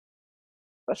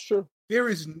 That's true.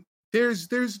 There's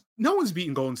no one's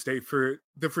beating Golden State for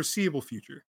the foreseeable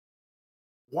future.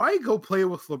 Why go play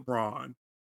with LeBron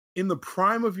in the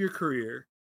prime of your career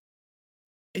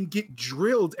and get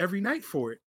drilled every night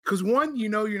for it? Because one, you're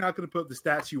not going to put up the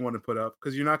stats you want to put up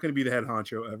because you're not going to be the head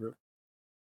honcho ever.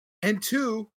 And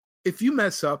two, if you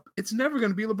mess up, it's never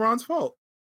going to be LeBron's fault.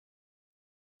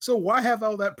 So why have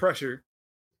all that pressure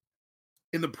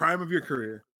in the prime of your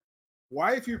career?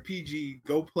 Why, if you're PG,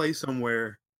 go play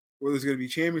somewhere where there's going to be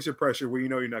championship pressure where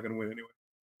you're not going to win anyway,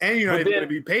 and you're not even going to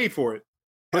be paid for it?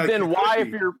 But then why,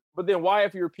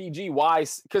 if you're PG? Why?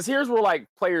 Because here's where like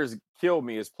players kill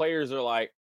me. Is players are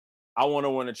like, I want to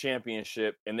win a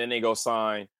championship, and then they go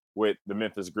sign with the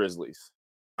Memphis Grizzlies.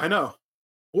 I know.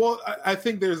 Well, I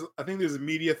think there's a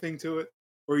media thing to it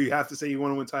where you have to say you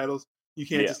want to win titles. You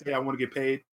can't just say I want to get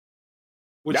paid.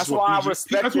 That's why I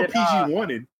respected. That's what PG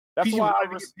wanted. That's why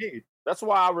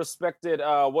I respected.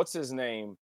 What's his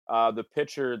name? The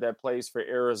pitcher that plays for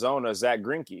Arizona, Zach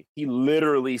Greinke. He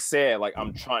literally said, like,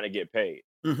 I'm trying to get paid.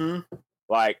 Mm-hmm.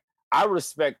 Like, I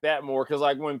respect that more because,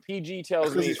 like, when PG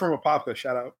tells me he's from Apopka,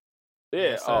 shout out. Yeah.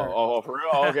 Yes, for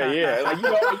real. Okay. Yeah.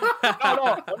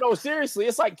 Like, no. Seriously,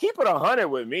 it's like keep it 100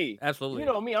 with me. Absolutely. You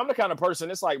know me. I'm the kind of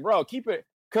person. It's like, bro, keep it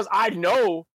because I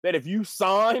know that if you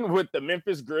sign with the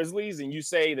Memphis Grizzlies and you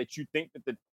say that you think that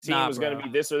the team is going to be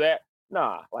this or that,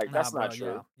 that's not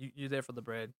true. Yeah. You're there for the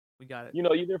bread. We got it.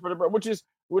 You're there for the bread,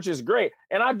 which is great.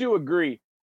 And I do agree.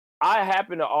 I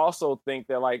happen to also think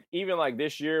that like even like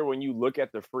this year when you look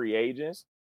at the free agents,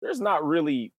 there's not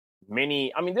really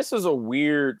many. I mean, this is a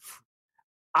weird.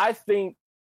 I think,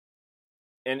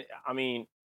 and I mean,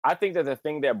 I think that the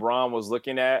thing that Braun was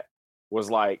looking at was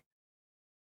like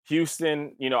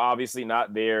Houston, obviously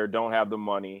not there, don't have the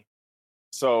money.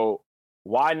 So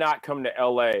why not come to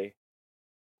LA?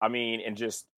 I mean, and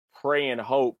just pray and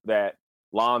hope that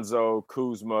Lonzo,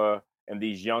 Kuzma, and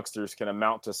these youngsters can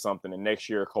amount to something. And next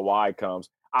year, Kawhi comes.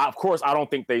 Of course, I don't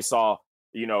think they saw,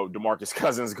 DeMarcus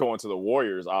Cousins going to the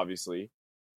Warriors, obviously.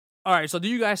 All right, so do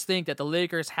you guys think that the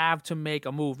Lakers have to make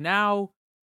a move now,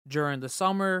 during the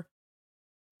summer,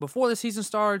 before the season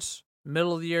starts,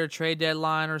 middle of the year trade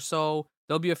deadline or so?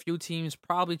 There'll be a few teams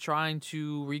probably trying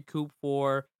to recoup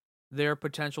for their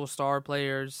potential star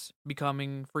players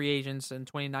becoming free agents in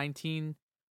 2019.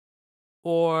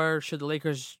 Or should the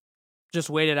Lakers just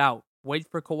wait it out? Wait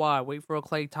for Kawhi, wait for a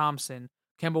Klay Thompson,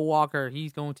 Kemba Walker.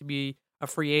 He's going to be a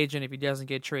free agent if he doesn't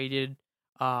get traded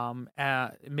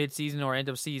at mid-season or end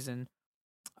of season.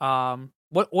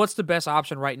 What's the best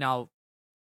option right now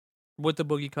with the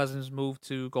Boogie Cousins move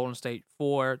to Golden State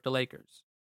for the Lakers?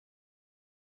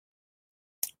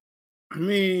 I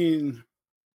mean,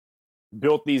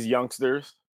 built these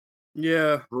youngsters,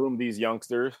 yeah, groom these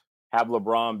youngsters, have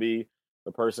LeBron be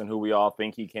the person who we all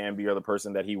think he can be or the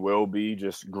person that he will be.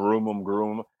 Just groom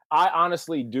him. I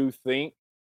honestly do think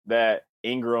that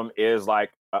Ingram is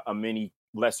like a mini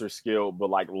lesser skilled, but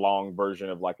like long version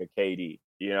of like a KD.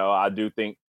 I do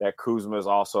think that Kuzma is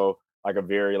also like a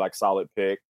very like solid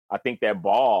pick. I think that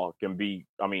Ball can be,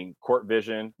 court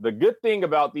vision. The good thing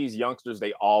about these youngsters,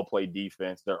 they all play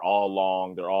defense. They're all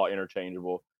long. They're all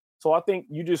interchangeable. So I think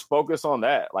you just focus on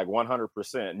that, like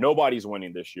 100%. Nobody's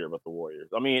winning this year but the Warriors.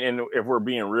 And if we're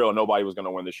being real, nobody was going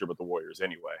to win this year but the Warriors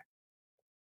anyway.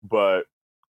 But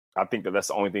I think that's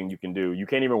the only thing you can do. You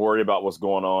can't even worry about what's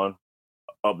going on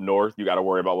up north. You got to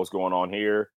worry about what's going on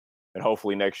here. And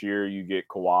hopefully next year you get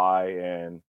Kawhi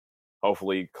and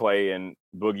hopefully Klay and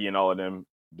Boogie and all of them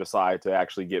decide to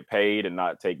actually get paid and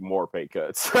not take more pay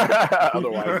cuts.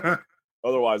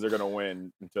 Otherwise they're going to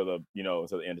win until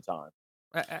the end of time.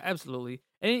 Absolutely.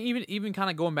 And even kind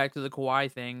of going back to the Kawhi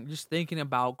thing, just thinking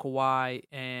about Kawhi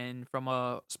and from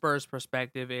a Spurs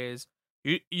perspective is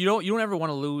you don't ever want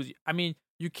to lose.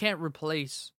 You can't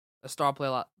replace a star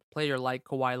player like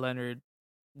Kawhi Leonard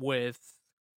with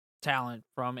talent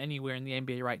from anywhere in the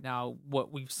NBA right now,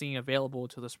 what we've seen available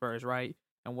to the Spurs, right?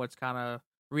 And what's kind of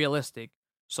realistic.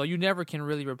 So you never can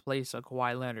really replace a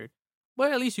Kawhi Leonard.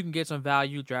 But at least you can get some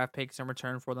value, draft picks in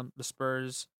return for them. The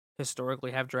Spurs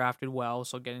historically have drafted well,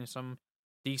 so getting some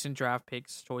decent draft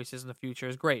picks choices in the future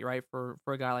is great, right? For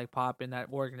a guy like Pop in that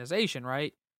organization,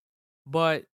 right?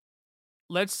 But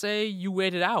let's say you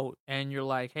wait it out and you're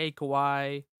like, hey,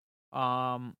 Kawhi,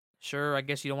 sure, I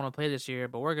guess you don't want to play this year,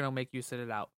 but we're going to make you sit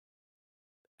it out.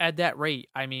 At that rate,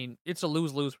 it's a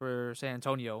lose-lose for San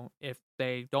Antonio if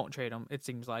they don't trade him, it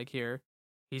seems like here.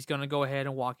 He's going to go ahead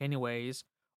and walk anyways.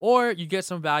 Or you get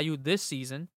some value this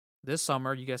season, this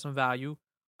summer, you get some value,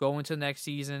 go into next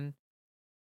season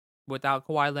without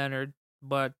Kawhi Leonard,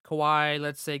 but Kawhi,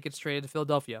 let's say, gets traded to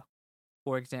Philadelphia,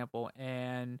 for example,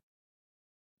 and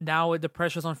now the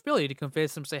pressure's on Philly to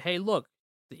convince them, say, hey, look,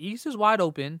 the East is wide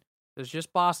open. There's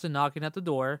just Boston knocking at the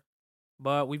door,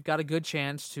 but we've got a good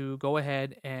chance to go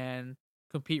ahead and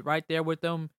compete right there with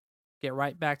them, get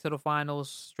right back to the finals,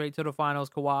 straight to the finals,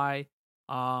 Kawhi,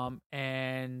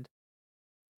 and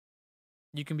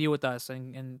you can be with us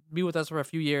and be with us for a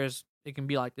few years. It can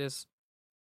be like this.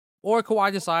 Or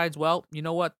Kawhi decides, well, you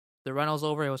know what? The rental's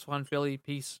over. It was fun, Philly.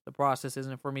 Peace. The process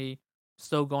isn't for me.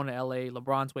 Still going to LA.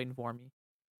 LeBron's waiting for me.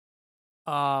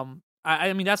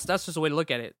 That's just a way to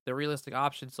look at it. The realistic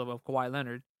options of Kawhi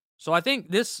Leonard. So I think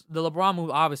the LeBron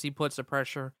move obviously puts the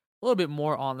pressure a little bit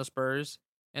more on the Spurs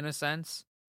in a sense.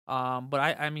 But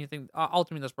I think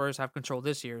ultimately the Spurs have control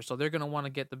this year, so they're gonna want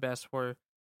to get the best for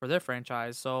their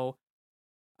franchise. So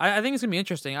I think it's gonna be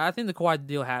interesting. I think the Kawhi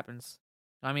deal happens.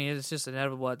 It's just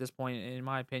inevitable at this point, in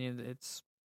my opinion. It's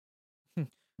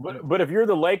but if you're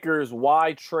the Lakers,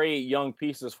 why trade young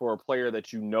pieces for a player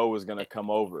that you know is gonna come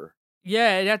over?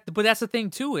 Yeah, but that's the thing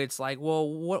too. It's like, well,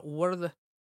 what are the?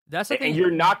 That's the thing. And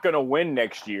you're not going to win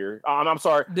next year. I'm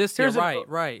sorry. This year,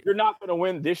 right. You're not going to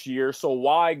win this year, so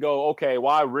why go? Okay,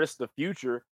 why risk the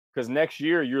future? Because next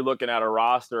year you're looking at a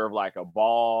roster of like a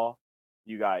Ball.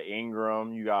 You got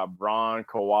Ingram, you got Bron,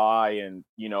 Kawhi, and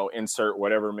insert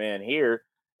whatever man here,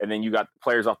 and then you got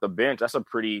players off the bench. That's a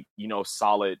pretty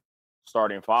solid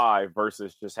starting five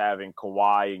versus just having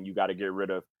Kawhi and you got to get rid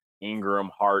of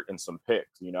Ingram, Hart, and some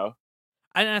picks. And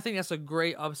I think that's a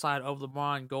great upside of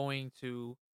LeBron going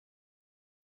to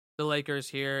the Lakers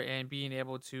here and being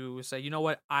able to say, you know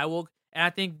what, I will. And I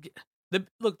think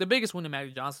the biggest win to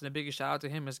Magic Johnson, the biggest shout out to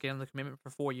him is getting the commitment for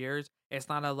 4 years. It's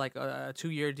not a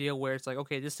 2-year deal where it's like,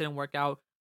 okay, this didn't work out.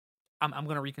 I'm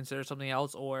gonna reconsider something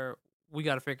else, or we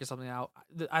got to figure something out.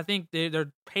 I think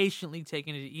they're patiently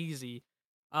taking it easy.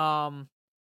 And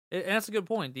that's a good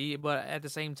point, D. But at the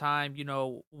same time,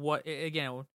 what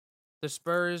again? The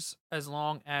Spurs, as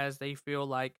long as they feel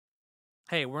like,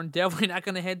 hey, we're definitely not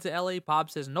gonna head to LA. Pop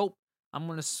says nope. I'm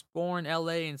gonna scorn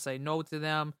LA and say no to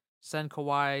them. Send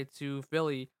Kawhi to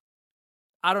Philly.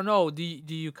 I don't know. Do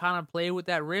you kind of play with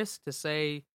that risk to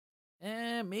say,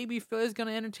 maybe Philly's going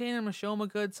to entertain him and show him a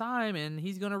good time and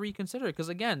he's going to reconsider? Because,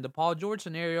 again, the Paul George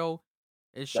scenario,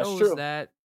 it shows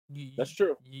that that's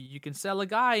true. You can sell a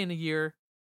guy in a year.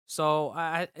 So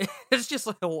it's just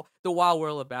like the wild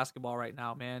world of basketball right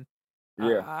now, man.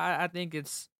 Yeah. I think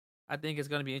it's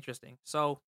going to be interesting.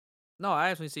 So, no,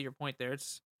 I actually see your point there.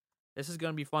 This is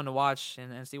going to be fun to watch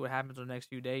and see what happens in the next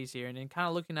few days here. And then kind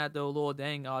of looking at the Luol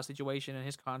Deng situation and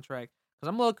his contract, because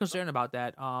I'm a little concerned about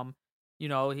that.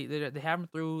 They have him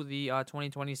through the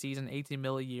 2020 season, $18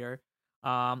 million a year.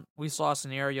 We saw a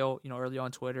scenario, early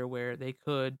on Twitter where they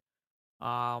could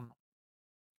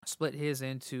split his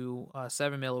into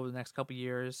 $7 million over the next couple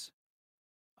years.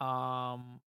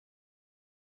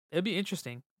 It'd be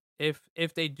interesting if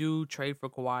they do trade for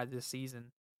Kawhi this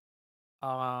season.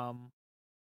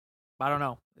 I don't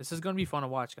know. This is going to be fun to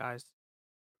watch, guys.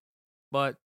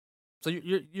 But so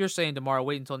you're saying tomorrow,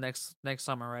 wait until next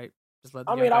summer, right? Just let.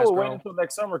 I would wait until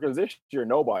next summer because this year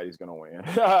nobody's going to win.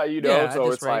 Yeah, so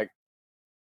it's like,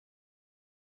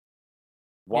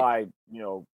 why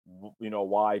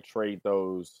why trade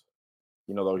those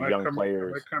those young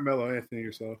players? Like Carmelo Anthony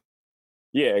yourself.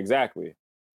 Yeah, exactly.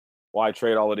 Why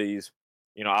trade all of these?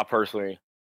 I personally.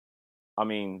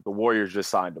 The Warriors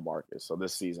just signed DeMarcus, so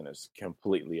this season is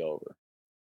completely over.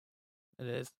 It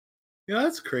is. Yeah,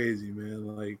 that's crazy, man.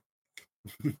 Like,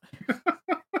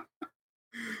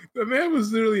 the man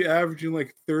was literally averaging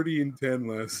like 30 and 10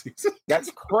 last season. That's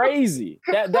crazy.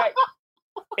 and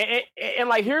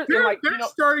like here's their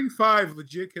starting five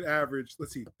legit could average.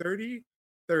 Let's see, 30,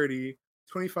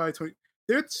 25, 20.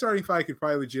 Their starting five could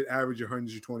probably legit average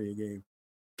 120 a game,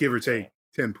 give or take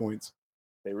 10 points.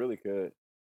 They really could.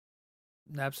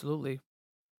 Absolutely.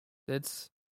 This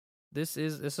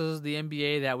is the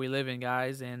NBA that we live in,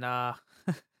 guys, and and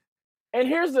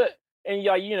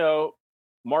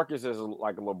Marcus is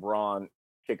like a LeBron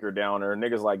kicker downer,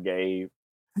 niggas like Gabe.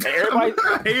 And everybody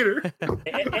hater.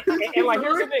 And like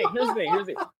here's the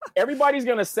thing. Everybody's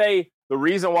gonna say the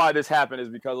reason why this happened is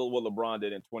because of what LeBron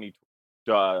did in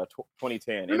 2010.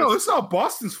 It's not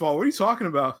Boston's fault. What are you talking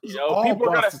about? It's all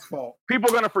Boston's fault.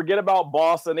 People are going to forget about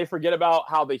Boston. They forget about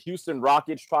how the Houston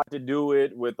Rockets tried to do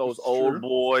it with those old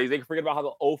boys. They forget about how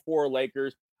the 04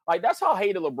 Lakers. Like, that's how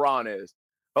hated LeBron is.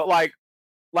 But, like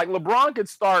LeBron could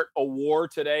start a war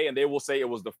today, and they will say it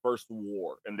was the first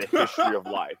war in the history of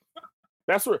life.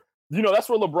 That's where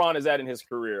LeBron is at in his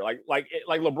career. Like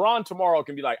LeBron tomorrow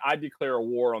can be like, I declare a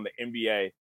war on the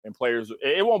NBA. And players,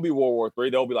 it won't be World War III.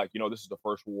 They'll be like, this is the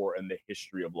first war in the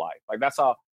history of life. Like, that's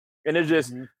how, and it's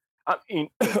just,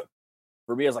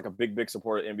 for me as like a big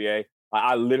supporter of the NBA,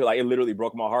 it literally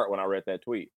broke my heart when I read that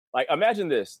tweet. Like, imagine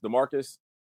this, DeMarcus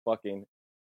fucking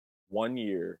 1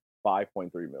 year,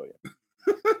 $5.3 million.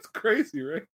 That's crazy,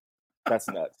 right? That's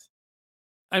nuts.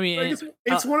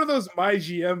 It's one of those my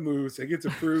GM moves that gets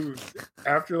approved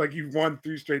after like you've won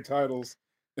 3 straight titles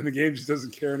and the game just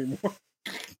doesn't care anymore.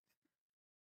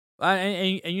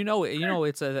 And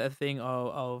it's a thing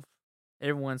of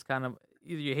everyone's kind of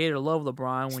either you hate or love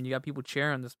LeBron when you got people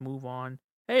cheering this move on.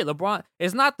 Hey, LeBron,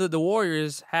 it's not that the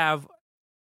Warriors have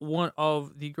one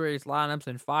of the greatest lineups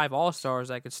and 5 All-Stars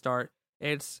that could start.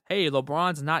 It's, hey,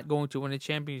 LeBron's not going to win a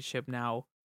championship now,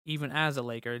 even as a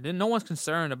Laker. Then no one's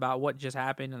concerned about what just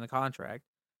happened in the contract.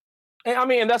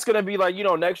 And that's going to be like,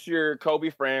 next year, Kobe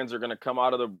fans are going to come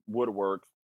out of the woodwork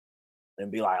and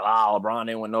be like, LeBron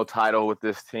didn't win no title with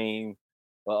this team,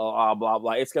 blah, blah,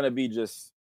 blah. It's going to be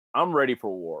just, I'm ready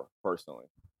for war, personally.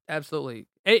 Absolutely.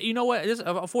 Hey, you know what?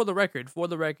 For the record,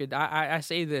 I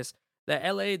say this, that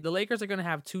the Lakers are going to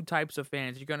have 2 types of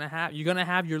fans. You're going to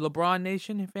have your LeBron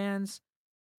Nation fans,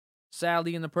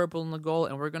 sadly in the purple and the gold,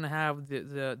 and we're going to have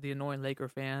the annoying Laker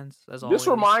fans, as always. This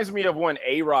reminds me of when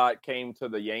A-Rod came to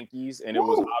the Yankees, and it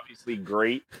was obviously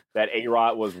great that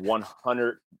A-Rod was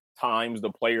 100 times the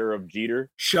player of Jeter.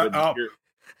 Shut up.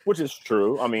 Which is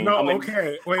true.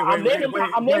 Okay. Wait. I'm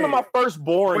naming my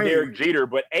firstborn Derek Jeter,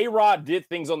 but A-Rod did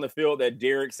things on the field that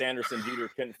Derek Sanderson Jeter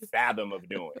couldn't fathom of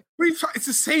doing. It's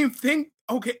the same thing.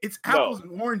 Okay, it's apples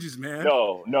and oranges, man.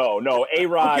 No.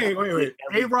 A-Rod. Okay, wait.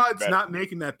 A-Rod's not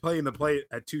making that play in the play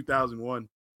at 2001.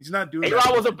 He's not doing A-Rod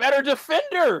that. was a better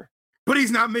defender. But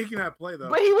he's not making that play, though.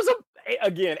 But he was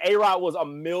A-Rod was a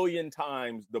million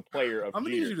times the player of I'm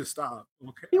going to Jeter. need you to stop.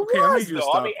 Okay, He okay, I'm going to was, need you to though.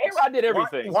 stop. I mean, A-Rod did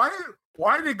everything. Why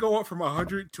did it go up from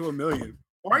 100 to 1 million?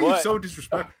 Why are you so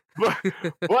disrespectful? But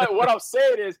what I'm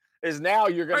saying is now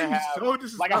you're going to have so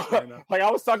disrespectful right now? Like I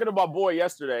was talking to my boy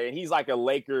yesterday, and he's like a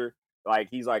Laker, like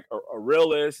he's like a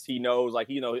realist. He knows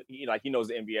he knows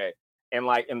the NBA. And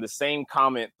like in the same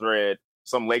comment thread,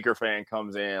 some Laker fan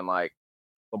comes in like,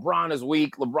 LeBron is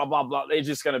weak, LeBron, blah, blah. It's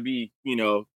just going to be,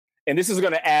 and this is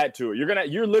going to add to it.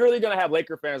 You're literally going to have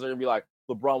Laker fans that are going to be like,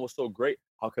 LeBron was so great.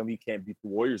 How come he can't beat the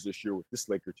Warriors this year with this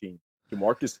Laker team?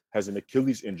 DeMarcus has an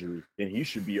Achilles injury, and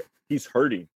he's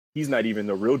hurting. He's not even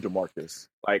the real DeMarcus.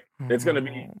 Like, it's going to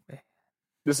be,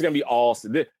 this is going to be all.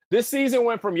 This season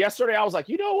went from yesterday, I was like,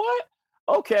 you know what?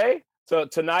 Okay. So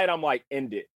tonight, I'm like,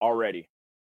 end it already.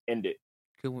 End it.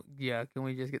 Can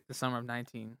we just get the summer of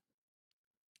 19?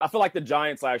 I feel like the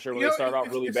Giants last year when they started out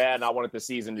really bad, and I wanted the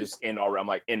season to just end already. I'm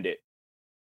like, end it.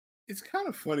 It's kind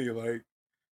of funny. Like,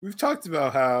 we've talked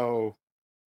about how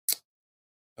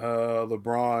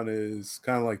LeBron is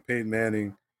kind of like Peyton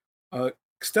Manning.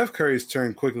 Steph Curry's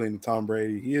turned quickly into Tom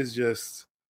Brady. He's just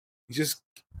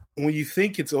when you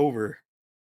think it's over,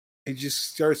 it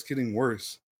just starts getting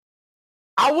worse.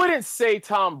 I wouldn't say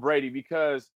Tom Brady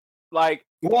because, like,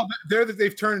 well,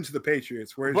 they've turned into the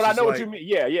Patriots. Where, but I know what you mean.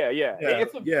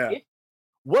 Yeah.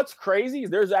 What's crazy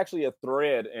is there's actually a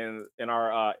thread in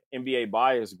our NBA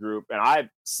bias group, and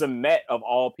Samet of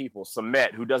all people,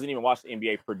 who doesn't even watch the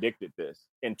NBA, predicted this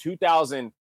in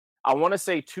 2000. I want to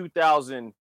say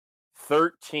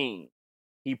 2013.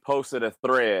 He posted a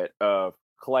thread of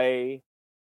Clay,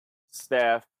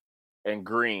 Steph, and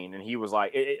Green, and he was like,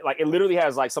 it literally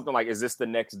has like something like, "Is this the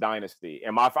next dynasty?"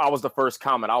 And I was the first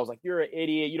comment. I was like, "You're an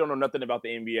idiot. You don't know nothing about the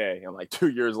NBA." And like 2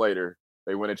 years later,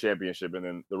 they win a championship, and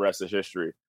then the rest is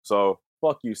history. So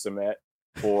fuck you, Samet,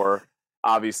 for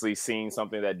obviously seeing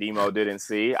something that Demo didn't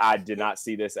see. I did not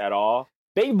see this at all.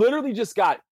 They literally just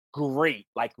got great,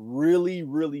 like really,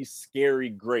 really scary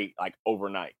great, like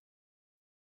overnight.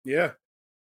 Yeah.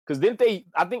 Because then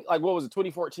I think, like, what was it,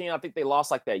 2014? I think they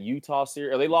lost, like, that Utah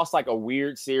series. Or they lost, like, a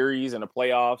weird series in the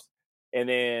playoffs. And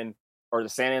then, or the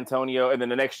San Antonio. And then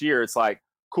the next year, it's like,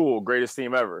 cool, greatest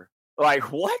team ever.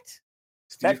 Like, what?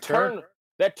 That turn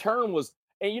was,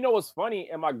 and you know what's funny?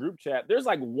 In my group chat, there's,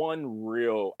 like, one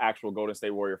real actual Golden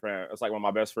State Warrior fan. It's, like, one of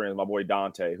my best friends, my boy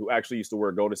Dante, who actually used to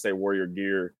wear Golden State Warrior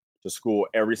gear to school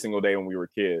every single day when we were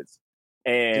kids.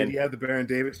 And did he have the Baron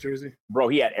Davis jersey? Bro,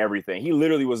 he had everything. He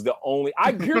literally was the only.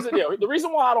 Here's the deal. The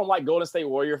reason why I don't like Golden State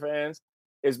Warrior fans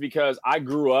is because I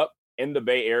grew up in the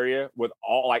Bay Area with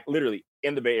literally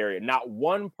in the Bay Area. Not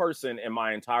one person in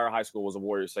my entire high school was a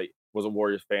Warriors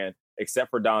fan except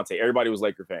for Dante. Everybody was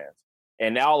Laker fans.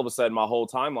 And now all of a sudden, my whole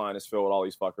timeline is filled with all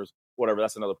these fuckers. Whatever.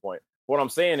 That's another point. What I'm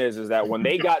saying is that when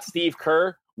they got Steve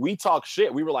Kerr, we talked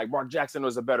shit. We were like, Mark Jackson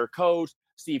was a better coach.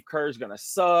 Steve Kerr's gonna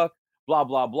suck. Blah,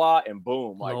 blah, blah, and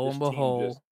boom. Like, lo this and behold, team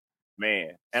just,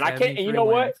 man. And I can't, and you know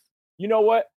what? You know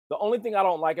what? The only thing I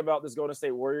don't like about this Golden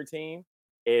State Warrior team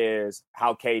is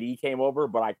how KD came over,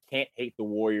 but I can't hate the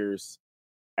Warriors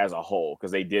as a whole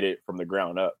because they did it from the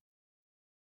ground up.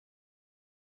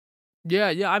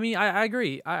 Yeah. I mean, I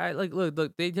agree. I like look.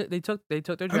 They took their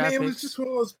draft. I mean, it was just one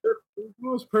of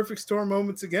those perfect storm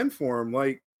moments again for him.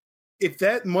 Like, if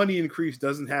that money increase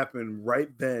doesn't happen right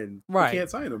then, you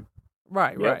can't sign him.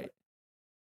 Right. Yep. Right.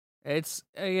 It's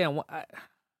again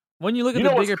when you look at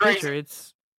the bigger picture,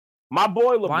 it's my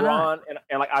boy LeBron,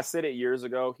 and like I said it years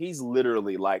ago, he's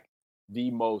literally like the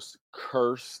most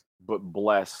cursed but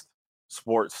blessed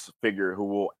sports figure who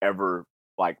will ever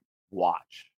like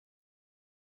watch.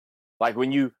 Like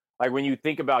when you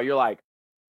think about, you're like,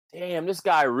 damn, this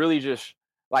guy really just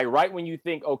like right when you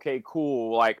think, okay,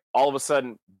 cool, like all of a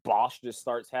sudden Bosch just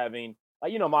starts having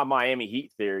like, my Miami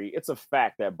Heat theory. It's a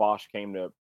fact that Bosch came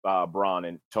to Bron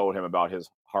and told him about his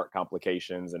heart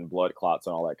complications and blood clots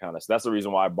and all that kind of stuff. That's the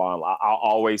reason why Bron, I'll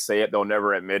always say it, they'll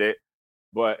never admit it.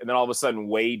 And then all of a sudden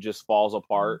Wade just falls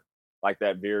apart like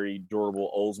that very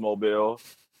durable Oldsmobile.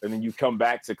 And then you come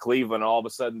back to Cleveland and all of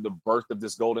a sudden the birth of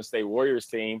this Golden State Warriors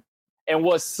team. And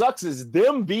what sucks is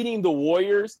them beating the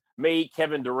Warriors made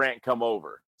Kevin Durant come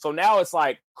over. So now it's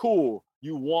like, cool,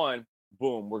 you won.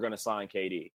 Boom, we're going to sign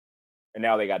KD. And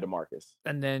now they got DeMarcus.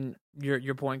 And then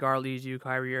your point guard leaves you,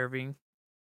 Kyrie Irving.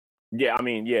 Yeah, I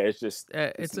mean, yeah, it's just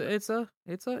it's a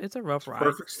rough ride.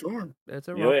 Perfect storm. It's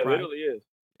a rough ride. It literally is.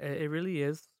 It really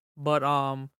is. But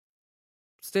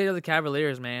state of the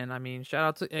Cavaliers, man. I mean,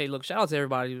 shout out to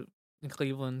everybody in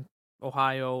Cleveland,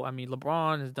 Ohio. I mean,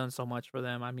 LeBron has done so much for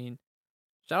them. I mean,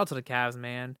 shout out to the Cavs,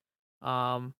 man.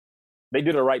 They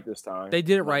did it right this time. They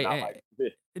did it Like, right. not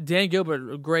like- Dan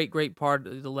Gilbert, a great part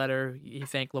of the letter. He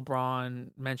thanked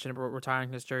LeBron, mentioned about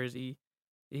retiring his jersey.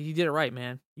 He did it right,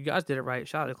 man. You guys did it right.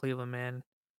 Shout out to Cleveland, man.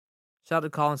 Shout out to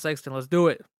Colin Sexton. Let's do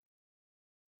it.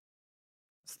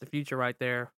 It's the future right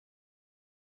there.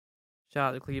 Shout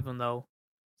out to Cleveland, though.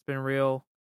 It's been real.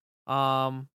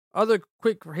 Other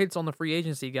quick hits on the free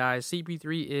agency, guys.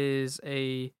 CP3 is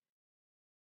a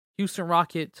Houston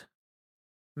Rocket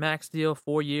max deal,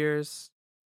 4 years.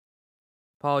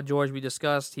 Paul George, we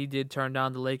discussed, he did turn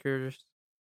down the Lakers,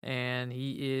 and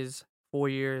he is 4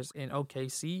 years in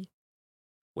OKC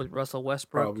with Russell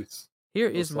Westbrook. Probably. Here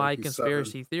is Most my likely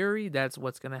conspiracy theory. That's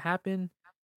what's going to happen.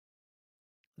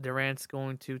 Durant's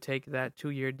going to take that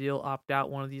 2-year deal, opt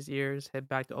out one of these years, head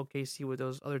back to OKC with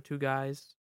those other two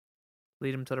guys,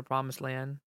 lead them to the promised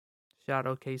land. Shout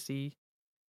out OKC.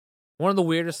 One of the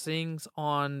weirdest things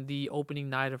on the opening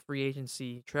night of free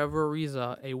agency, Trevor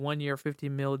Ariza, a 1-year, $50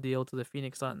 million deal to the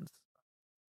Phoenix Suns.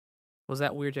 Was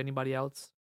that weird to anybody else?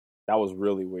 That was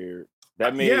really weird.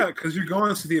 That made Yeah, because you're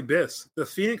going to the abyss. The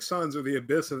Phoenix Suns are the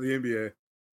abyss of the NBA.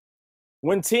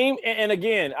 when team and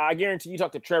again, I guarantee you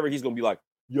talk to Trevor, he's gonna be like,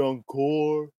 young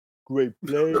core, great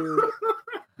player,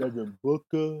 Devin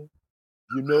Booker.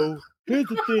 You know, here's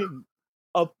the thing.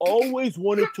 I've always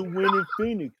wanted to win in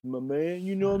Phoenix, my man.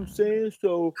 You know what I'm saying?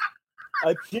 So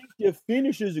I think that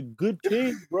Phoenix is a good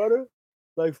team, brother.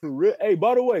 Like, for real. Hey,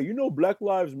 by the way, you know Black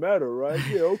Lives Matter, right?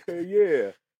 Yeah, okay,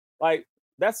 yeah. Like,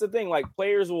 that's the thing. Like,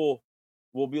 players will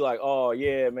be like, oh,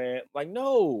 yeah, man. Like,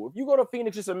 no. If you go to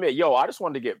Phoenix, just admit, yo, I just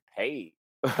wanted to get paid.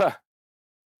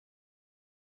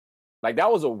 Like,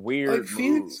 that was a weird move.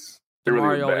 Phoenix. It really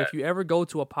was Mario, bad. if you ever go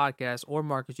to a podcast, or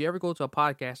Marcus, you ever go to a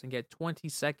podcast and get 20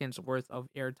 seconds worth of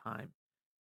airtime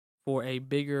for a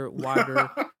bigger,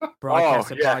 wider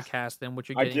broadcasted yes. podcast than what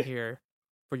you're I getting get- here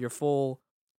for your full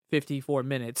 54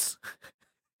 minutes,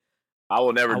 I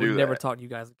will never I do would that. never talk to you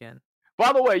guys again.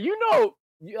 By the way, you know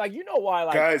why,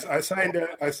 like, Guys, I signed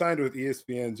with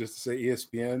ESPN just to say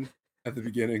ESPN at the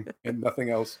beginning and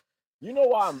nothing else. you know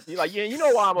why I'm like, yeah, you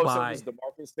know why I'm upset Bye. with this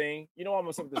DeMarcus thing. You know why I'm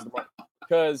upset with this DeMarcus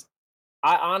because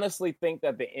I honestly think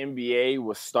that the NBA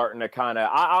was starting to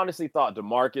I honestly thought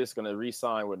DeMarcus going to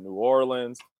re-sign with New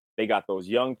Orleans. They got those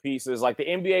young pieces. Like, the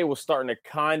NBA was starting to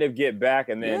kind of get back,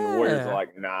 and then the Warriors Yeah. are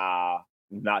like, nah,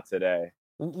 not today.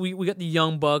 We got the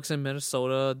young Bucks in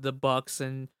Minnesota, the Bucks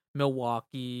in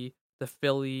Milwaukee, the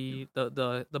Philly,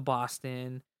 the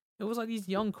Boston. It was like these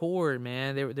young core,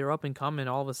 man. They're up and coming.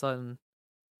 All of a sudden,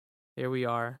 here we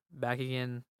are back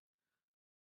again,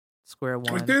 square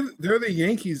one. Like they're the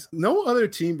Yankees. No other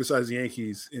team besides the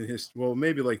Yankees in history. Well,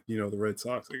 maybe like the Red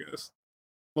Sox, I guess.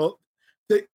 Well,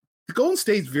 the Golden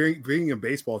State's being a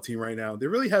baseball team right now. There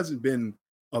really hasn't been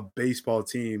a baseball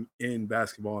team in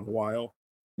basketball in a while,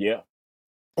 Yeah.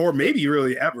 or maybe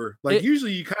really ever. Like,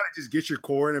 usually you kind of just get your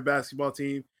core in a basketball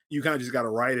team. You kind of just got to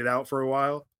ride it out for a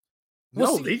while.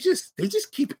 Well, No, see- they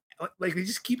just keep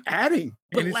adding.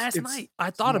 But And last it's night, I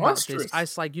thought about this. monstrous. I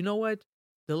was like, you know what?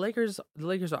 The Lakers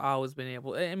have always been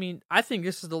able. I mean, I think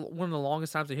this is one of the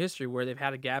longest times in history where they've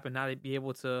had a gap and not be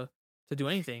able to do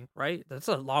anything. Right? That's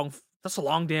a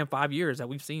long damn 5 years that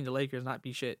we've seen the Lakers not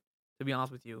be shit. To be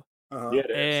honest with you, Uh-huh. Yeah, it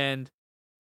is. and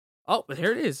but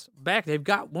here it is back. They've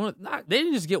got they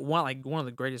didn't just get one of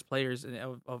the greatest players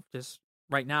of just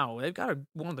right now. They've got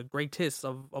one of the greatest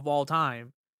of all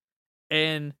time,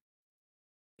 and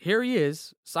here he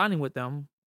is signing with them,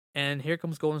 and here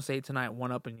comes Golden State tonight,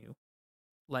 one upping you.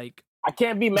 Like, I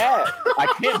can't be mad. I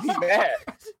can't be mad.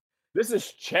 This is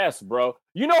chess, bro.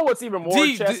 You know what's even more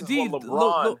chess is what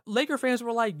LeBron. Laker fans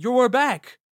were like, "We're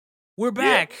back, we're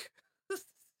back." That's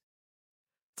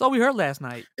all we heard last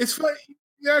night. It's funny.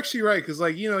 You're actually right, because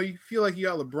you feel like you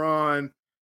got LeBron,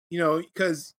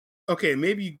 because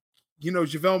maybe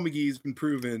JaVale McGee's been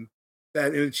proven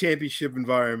that in a championship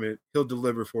environment he'll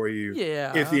deliver for you.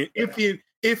 Yeah.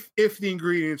 If the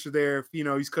ingredients are there, if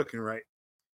he's cooking right.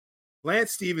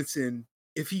 Lance Stevenson,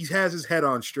 if he has his head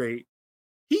on straight,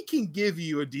 he can give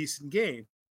you a decent game.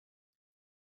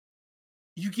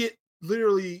 You get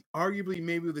literally, arguably,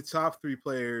 maybe the top 3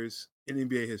 players in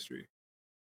NBA history.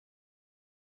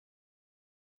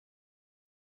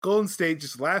 Golden State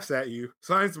just laughs at you,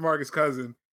 signs DeMarcus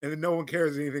Cousins, and then no one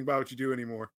cares anything about what you do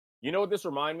anymore. You know what this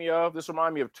remind me of? This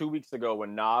remind me of 2 weeks ago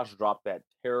when Nas dropped that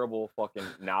terrible fucking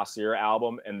Nasir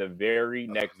album, and the very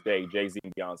next day Jay-Z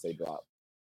and Beyonce dropped.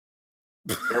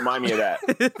 It remind me of that.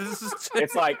 This is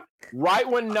It's like right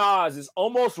when Nas is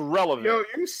almost relevant. Yo,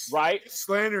 you're right?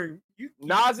 slandering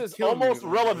Nas is killing me, almost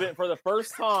man. relevant for the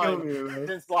first Killing time me, man.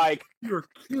 since like You're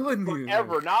killing me.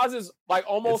 forever. Man. Nas is like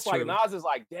almost It's like true. Nas is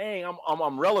like, dang,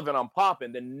 I'm relevant, I'm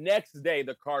popping. The next day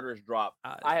the Carters drop.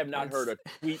 I have not heard a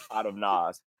tweet out of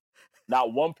Nas.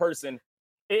 Not one person.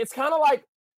 It's kind of like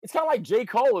J.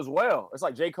 Cole as well. It's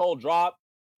like J. Cole dropped.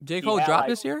 J. Cole dropped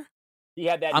this year? He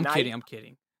had that I'm night.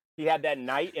 kidding. He had that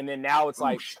night, and then now it's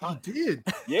like, he did.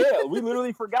 yeah, we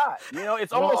literally forgot. You know,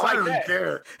 it's almost I like don't that.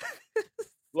 care.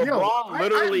 LeBron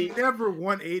literally. I never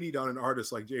 180'd on an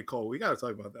artist like J. Cole. We got to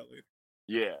talk about that later.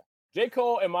 Yeah. J.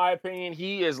 Cole, in my opinion,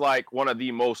 he is like one of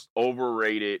the most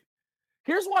overrated.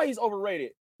 Here's why he's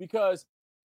overrated. Because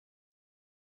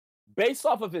based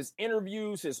off of his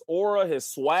interviews, his aura, his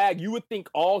swag, you would think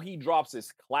all he drops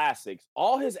is classics.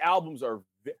 All his albums are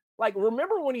like,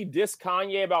 remember when he dissed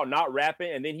Kanye about not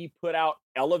rapping and then he put out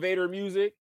elevator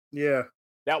music? Yeah.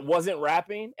 That wasn't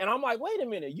rapping. And I'm like, wait a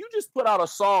minute, you just put out a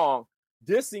song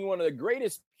dissing one of the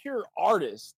greatest pure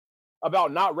artists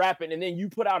about not rapping, and then you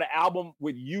put out an album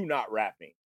with you not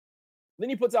rapping. Then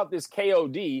he puts out this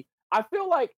KOD. I feel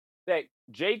like that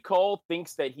J. Cole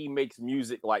thinks that he makes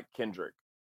music like Kendrick.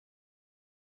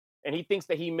 And he thinks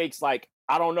that he makes like,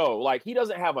 I don't know, like he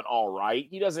doesn't have an all right.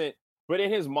 He doesn't, but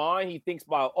in his mind, he thinks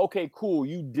about, okay, cool,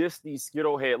 you diss these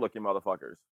Skittle head looking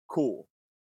motherfuckers. Cool.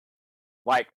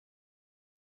 Like,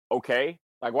 okay.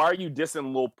 Like, why are you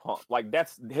dissing Lil Pump? Like,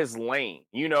 that's his lane.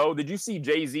 You know, did you see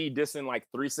Jay-Z dissing like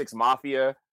 3 6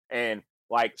 Mafia and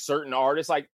like certain artists?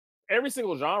 Like, every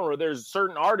single genre, there's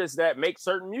certain artists that make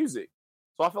certain music.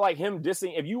 So I feel like him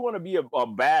dissing, if you want to be a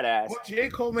badass. Well, J.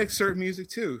 Cole makes certain music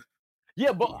too.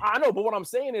 Yeah, but I know. But what I'm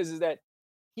saying is that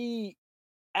he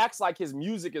acts like his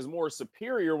music is more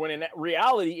superior when in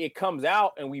reality it comes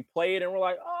out and we play it and we're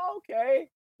like, oh, okay,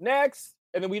 next.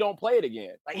 And then we don't play it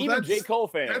again. Like, well, even J. Cole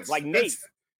fans, like Nate.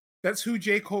 That's who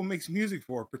J. Cole makes music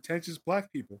for, pretentious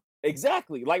black people.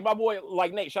 Exactly. Like my boy,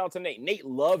 like Nate, shout out to Nate. Nate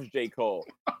loves J. Cole.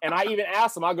 And I even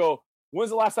asked him, I go, when's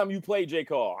the last time you played J.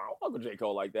 Cole? I don't fuck with J.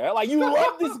 Cole like that. Like, you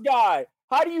love this guy.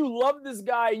 How do you love this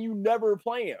guy and you never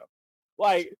play him?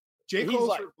 Like, J. Cole's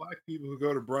like, for black people who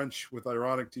go to brunch with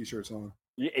ironic t-shirts on.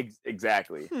 Yeah,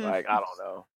 exactly. Like, I don't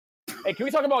know. Hey, can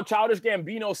we talk about Childish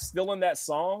Gambino stealing that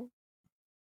song?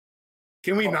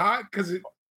 Can we not? Because,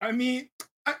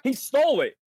 he stole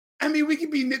it. I mean, we can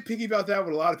be nitpicky about that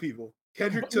with a lot of people.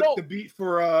 Kendrick took the beat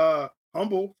for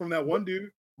Humble from that one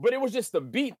dude. But it was just the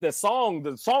beat. The song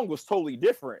was totally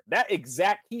different.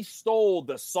 He stole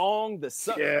the song,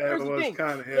 Yeah, it was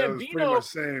kind of, it was pretty much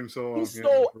same song. He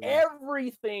stole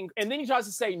everything. And then he tries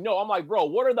to say, no. I'm like, bro,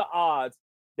 what are the odds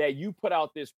that you put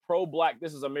out this pro-black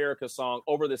This Is America song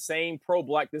over the same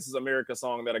pro-black This Is America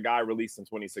song that a guy released in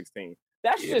 2016?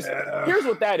 That's just, here's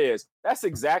what that is. That's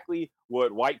exactly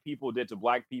what white people did to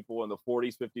black people in the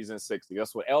 40s, 50s, and 60s.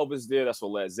 That's what Elvis did. That's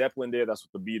what Led Zeppelin did. That's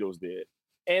what the Beatles did.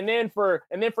 And then for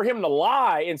him to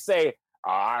lie and say,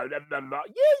 bro,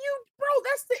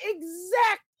 that's the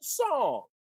exact song.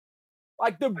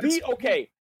 Like the beat, okay.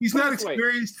 He's not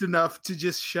experienced enough to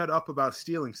just shut up about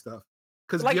stealing stuff.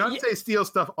 Because like, Beyonce steals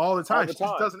stuff all the time. She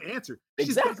just doesn't answer.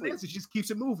 She just keeps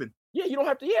it moving. Yeah, you don't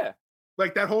have to,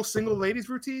 Like that whole single ladies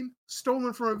routine,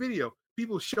 stolen from a video.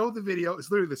 People show the video.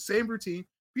 It's literally the same routine.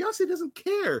 Beyonce doesn't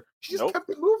care. She just kept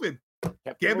it moving.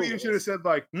 Gambino should have said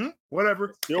like,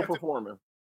 whatever. Still performing.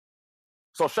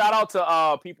 So shout out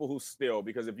to people who steal,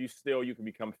 because if you steal, you can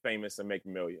become famous and make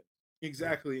millions.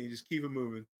 Exactly. And just keep it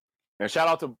moving. And shout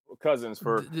out to Cousins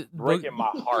for breaking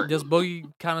my heart. Does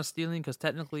Boogie kind of stealing? Because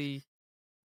technically,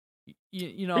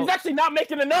 you know, he's actually not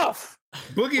making enough.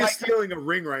 Boogie is stealing a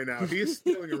ring right now. He is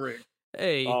stealing a ring.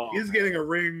 Hey, he's getting a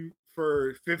ring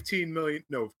for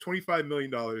 $25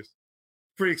 million.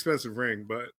 Pretty expensive ring,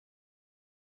 but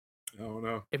I don't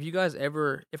know.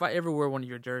 If I ever wear one of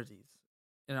your jerseys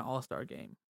in an All-Star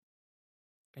game,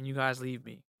 and you guys leave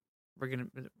me,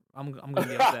 I'm gonna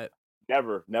be upset.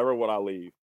 Never would I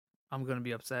leave. I'm gonna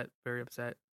be upset, very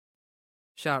upset.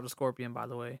 Shout out to Scorpion, by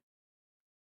the way.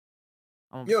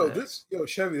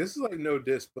 Chevy, this is like no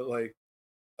diss, but like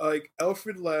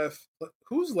Alfred left.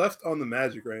 Who's left on the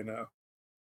Magic right now?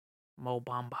 Mo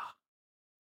Bamba.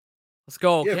 Let's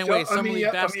go. Can't wait. Summer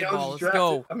League basketball. Let's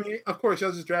go. I mean, of course,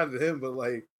 y'all just drafted him, but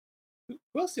like, who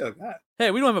else y'all got?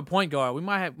 Hey, we don't have a point guard. We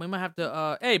might have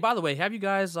to. Hey, by the way, have you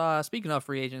guys? Speaking of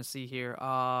free agency here,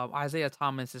 Isaiah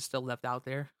Thomas is still left out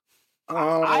there.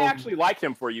 I actually like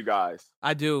him for you guys.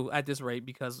 I do at this rate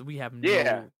because we have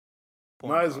no.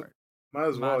 Point guard. Might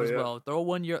as well. Throw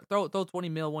 1 year. Throw $20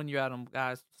 million 1 year at them,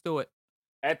 guys. Let's do it.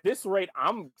 At this rate,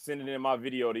 I'm sending in my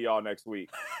video to y'all next week.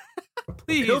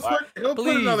 Please, he'll put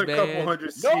another couple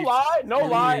hundred. No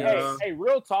lie. Hey,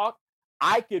 real talk.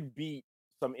 I could beat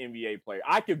some NBA player.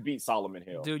 I could beat Solomon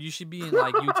Hill. Dude, you should be in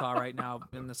like Utah right now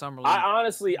in the summer league. I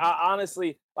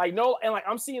honestly like no, and like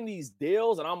I'm seeing these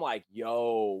deals, and I'm like,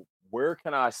 yo, where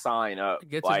can I sign up?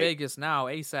 Get to like, Vegas now,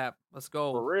 ASAP. Let's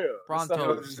go. for real.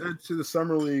 Pronto. Just head to the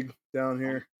summer league down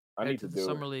here. I need to to the do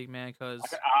summer it. league, man, because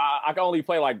I can only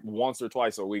play like once or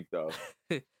twice a week though.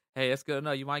 hey, that's good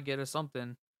enough. You might get us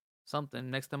something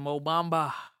next to Mo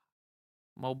Bamba.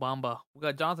 We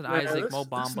got Jonathan Isaac, Mo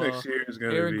Bamba,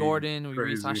 Aaron Gordon. We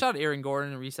re-signed. Shout out to Aaron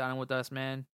Gordon re-signing with us,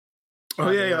 man. Oh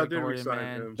yeah, I did Gordon, re-sign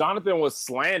man. him. Jonathan was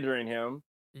slandering him,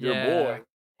 your boy,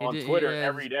 on Twitter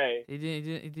every day.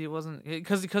 He wasn't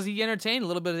because he entertained a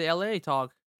little bit of the LA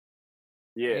talk.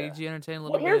 Yeah, AG entertained a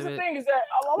little bit. Here's of the it. thing: is that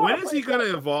when is he gonna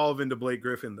evolve into Blake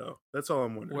Griffin though? That's all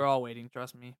I'm wondering. We're all waiting.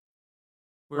 Trust me.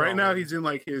 Right now, he's in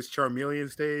like his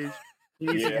Charmeleon stage. He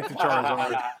needs to get to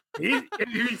Charizard. If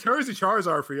he turns to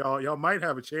Charizard for y'all might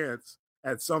have a chance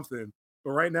at something.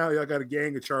 But right now, y'all got a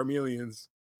gang of Charmeleons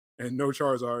and no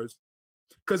Charizards.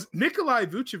 Because Nikolai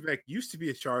Vucevic used to be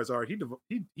a Charizard.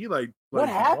 He like what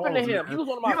happened to devolved, him? He was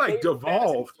one of my favorite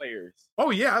devolved players.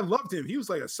 Oh yeah, I loved him. He was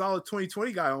like a solid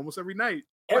 2020 guy almost every night.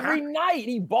 Every night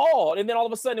he balled, and then all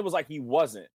of a sudden it was like he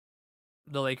wasn't.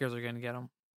 The Lakers are going to get him.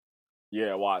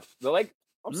 Yeah, watch the Lake.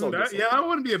 I'm so that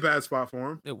wouldn't be a bad spot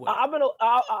for him. I've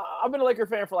been a Laker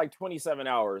fan for like 28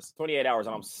 hours,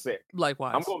 and I'm sick.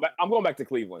 Likewise, I'm going back to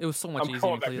Cleveland. It was so much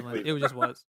easier in Cleveland. It just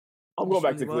was. I'm going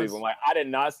back to Cleveland. Like I did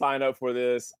not sign up for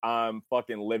this. I'm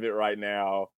fucking livid right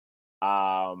now.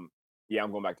 Yeah,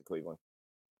 I'm going back to Cleveland.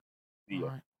 All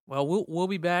right. Well, we'll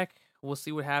be back. We'll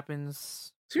see what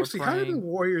happens. Seriously, how did the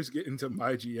Warriors get into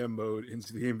my GM mode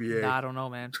into the NBA? Nah, I don't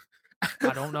know, man. I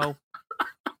don't know.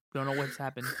 Don't know what's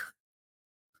happened.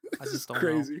 I just don't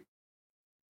crazy.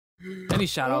 know. Any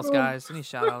shout outs, guys? Any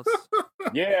shout outs?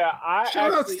 Yeah,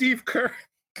 shout out Steve Kerr.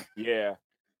 Yeah.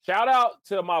 Shout out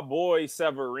to my boy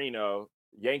Severino,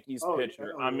 Yankees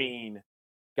pitcher. Yeah. I mean,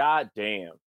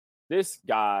 goddamn. This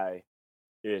guy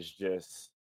is just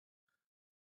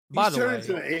He's turned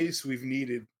into an ace we've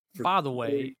needed. By the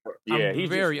way, I'm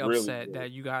very upset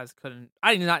that you guys couldn't.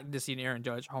 I did not get to see an Aaron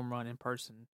Judge home run in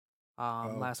person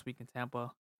last week in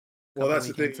Tampa. Well, that's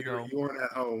the thing. You weren't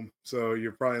at home, so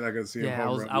you're probably not going to see him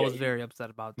home run. I was very upset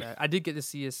about that. I did get to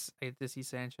see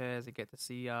Sanchez. I get to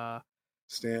see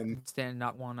Stanton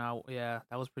knock one out. Yeah,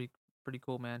 that was pretty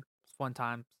cool, man. It's fun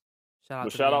time. Shout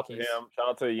out to him. Shout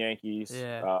out to the Yankees.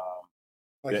 Yeah.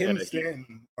 Him and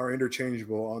Stanton are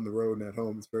interchangeable on the road and at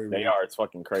home. It's very weird. They are. It's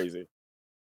fucking crazy.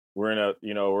 We're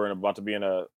about to be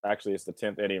actually it's the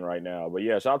 10th inning right now. But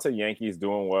yeah, shout out to the Yankees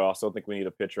doing well. I still think we need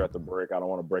a pitcher at the break. I don't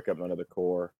want to break up none of the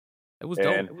core. It was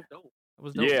dope. It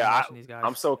was dope. Yeah, watching these guys.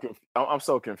 I'm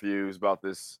so confused about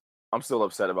this. I'm still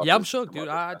upset about. Yeah, I'm shook, dude.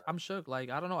 I'm shook. Like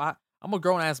I don't know. I'm a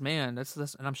grown ass man. That's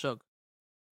and I'm shook.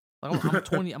 Like I'm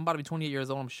 20. I'm about to be 28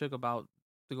 years old. I'm shook about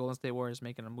the Golden State Warriors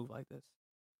making a move like this.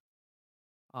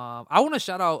 I want to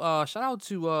shout out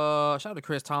to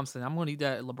Chris Thompson. I'm gonna need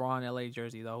that LeBron LA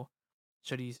jersey though.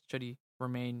 Should he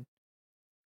remain?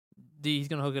 He's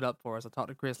gonna hook it up for us. I talked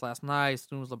to Chris last night. As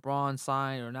soon as LeBron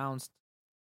signed or announced,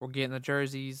 we're getting the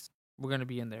jerseys. We're gonna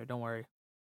be in there. Don't worry.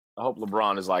 I hope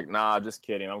LeBron is like, nah, just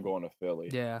kidding. I'm going to Philly.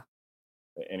 Yeah.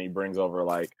 And he brings over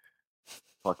like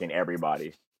fucking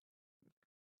everybody.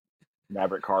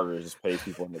 Maverick Carter just pays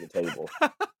people under the table.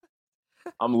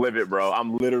 I'm livid, bro.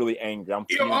 I'm literally angry.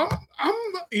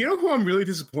 You know who I'm really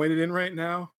disappointed in right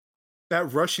now?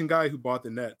 That Russian guy who bought the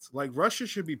Nets. Like Russia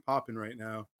should be popping right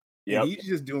now. Yeah, he's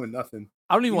just doing nothing.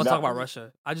 I don't even want to talk about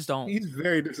Russia. I just don't. He's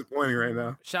very disappointing right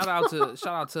now. Shout out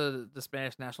to the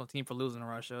Spanish national team for losing to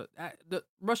Russia.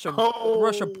 Russia,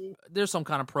 there's some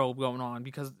kind of probe going on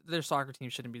because their soccer team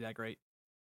shouldn't be that great.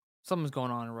 Something's going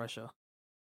on in Russia.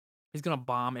 He's gonna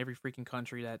bomb every freaking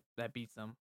country that beats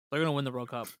them. They're gonna win the World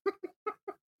Cup.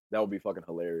 That would be fucking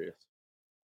hilarious.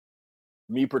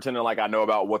 Me pretending like I know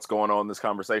about what's going on in this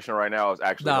conversation right now is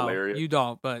actually hilarious. You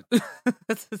don't, but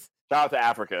shout out to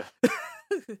Africa.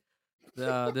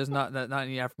 There's not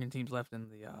any African teams left in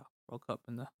the World Cup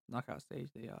in the knockout stage.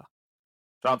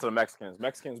 Shout out to the Mexicans.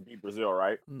 Mexicans beat Brazil,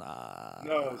 right? Nah.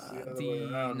 No,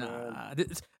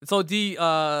 So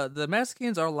the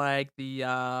Mexicans are like they're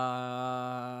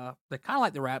kind of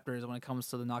like the Raptors when it comes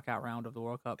to the knockout round of the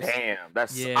World Cup. Damn,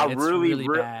 it's really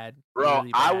bad. Bro,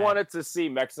 really bad. I wanted to see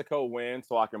Mexico win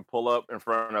so I can pull up in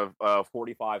front of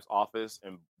 45's office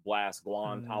and blast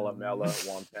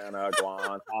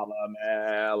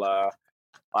Guantanamela.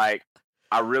 Like,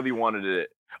 I really wanted it.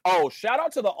 Oh, shout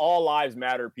out to the All Lives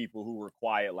Matter people who were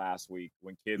quiet last week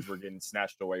when kids were getting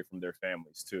snatched away from their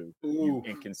families too. You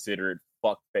inconsiderate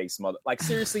fuckface mother. Like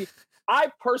seriously, I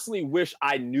personally wish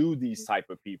I knew these type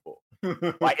of people.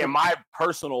 like in my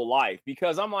personal life,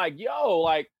 because I'm like, yo,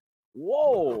 like,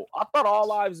 whoa, I thought all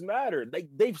lives mattered.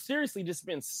 They've seriously just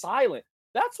been silent.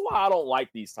 That's why I don't like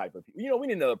these type of people. We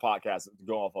need another podcast to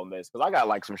go off on this because I got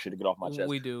like some shit to get off my chest.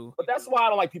 We do. But that's why I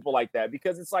don't like people like that,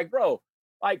 because it's like, bro,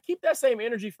 like keep that same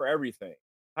energy for everything.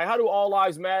 Like, how do all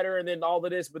lives matter and then all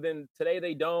of this, but then today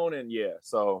they don't, and yeah,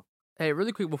 so. Hey,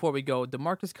 really quick before we go,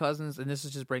 DeMarcus Cousins, and this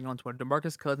is just breaking on Twitter,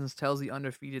 DeMarcus Cousins tells the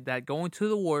Undefeated that going to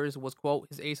the Warriors was, quote,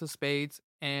 his ace of spades,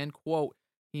 and, quote,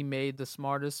 he made the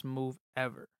smartest move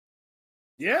ever.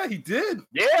 Yeah, he did.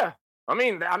 Yeah. I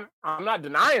mean, I'm not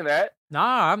denying that.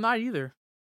 Nah, I'm not either.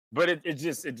 But it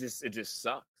just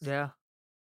sucks. Yeah.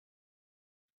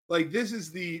 Like this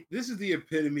is the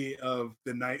epitome of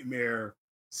the nightmare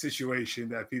situation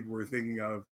that people were thinking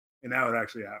of, and now it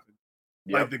actually happened.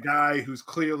 Yep. Like the guy who's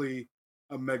clearly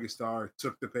a megastar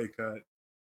took the pay cut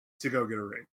to go get a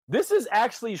ring. This is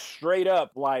actually straight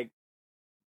up like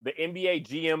the NBA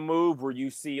GM move where you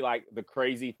see like the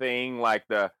crazy thing, like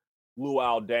the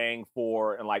Luau Dang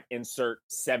for and like insert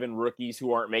 7 rookies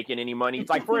who aren't making any money. It's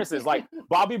like, for instance, like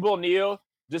Bobby Bonilla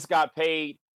just got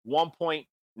paid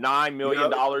 $1.9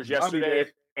 million yesterday,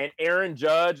 and Aaron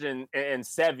Judge and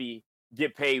Sevi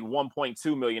get paid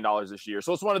 $1.2 million this year.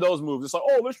 So it's one of those moves. It's like,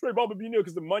 oh, let's trade Bobby Bonilla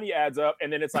because the money adds up,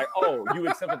 and then it's like, oh, you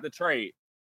accepted the trade.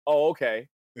 Oh, okay.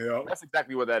 Yeah, that's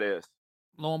exactly what that is.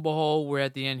 Lo and behold, we're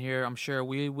at the end here. I'm sure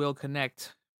we will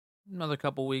connect another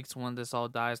couple weeks when this all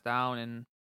dies down, and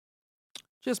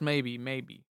just maybe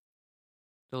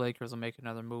the Lakers will make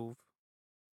another move.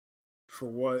 For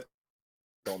what?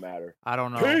 Don't matter. I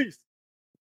don't know. Peace.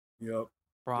 Yep.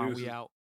 Bron, we out.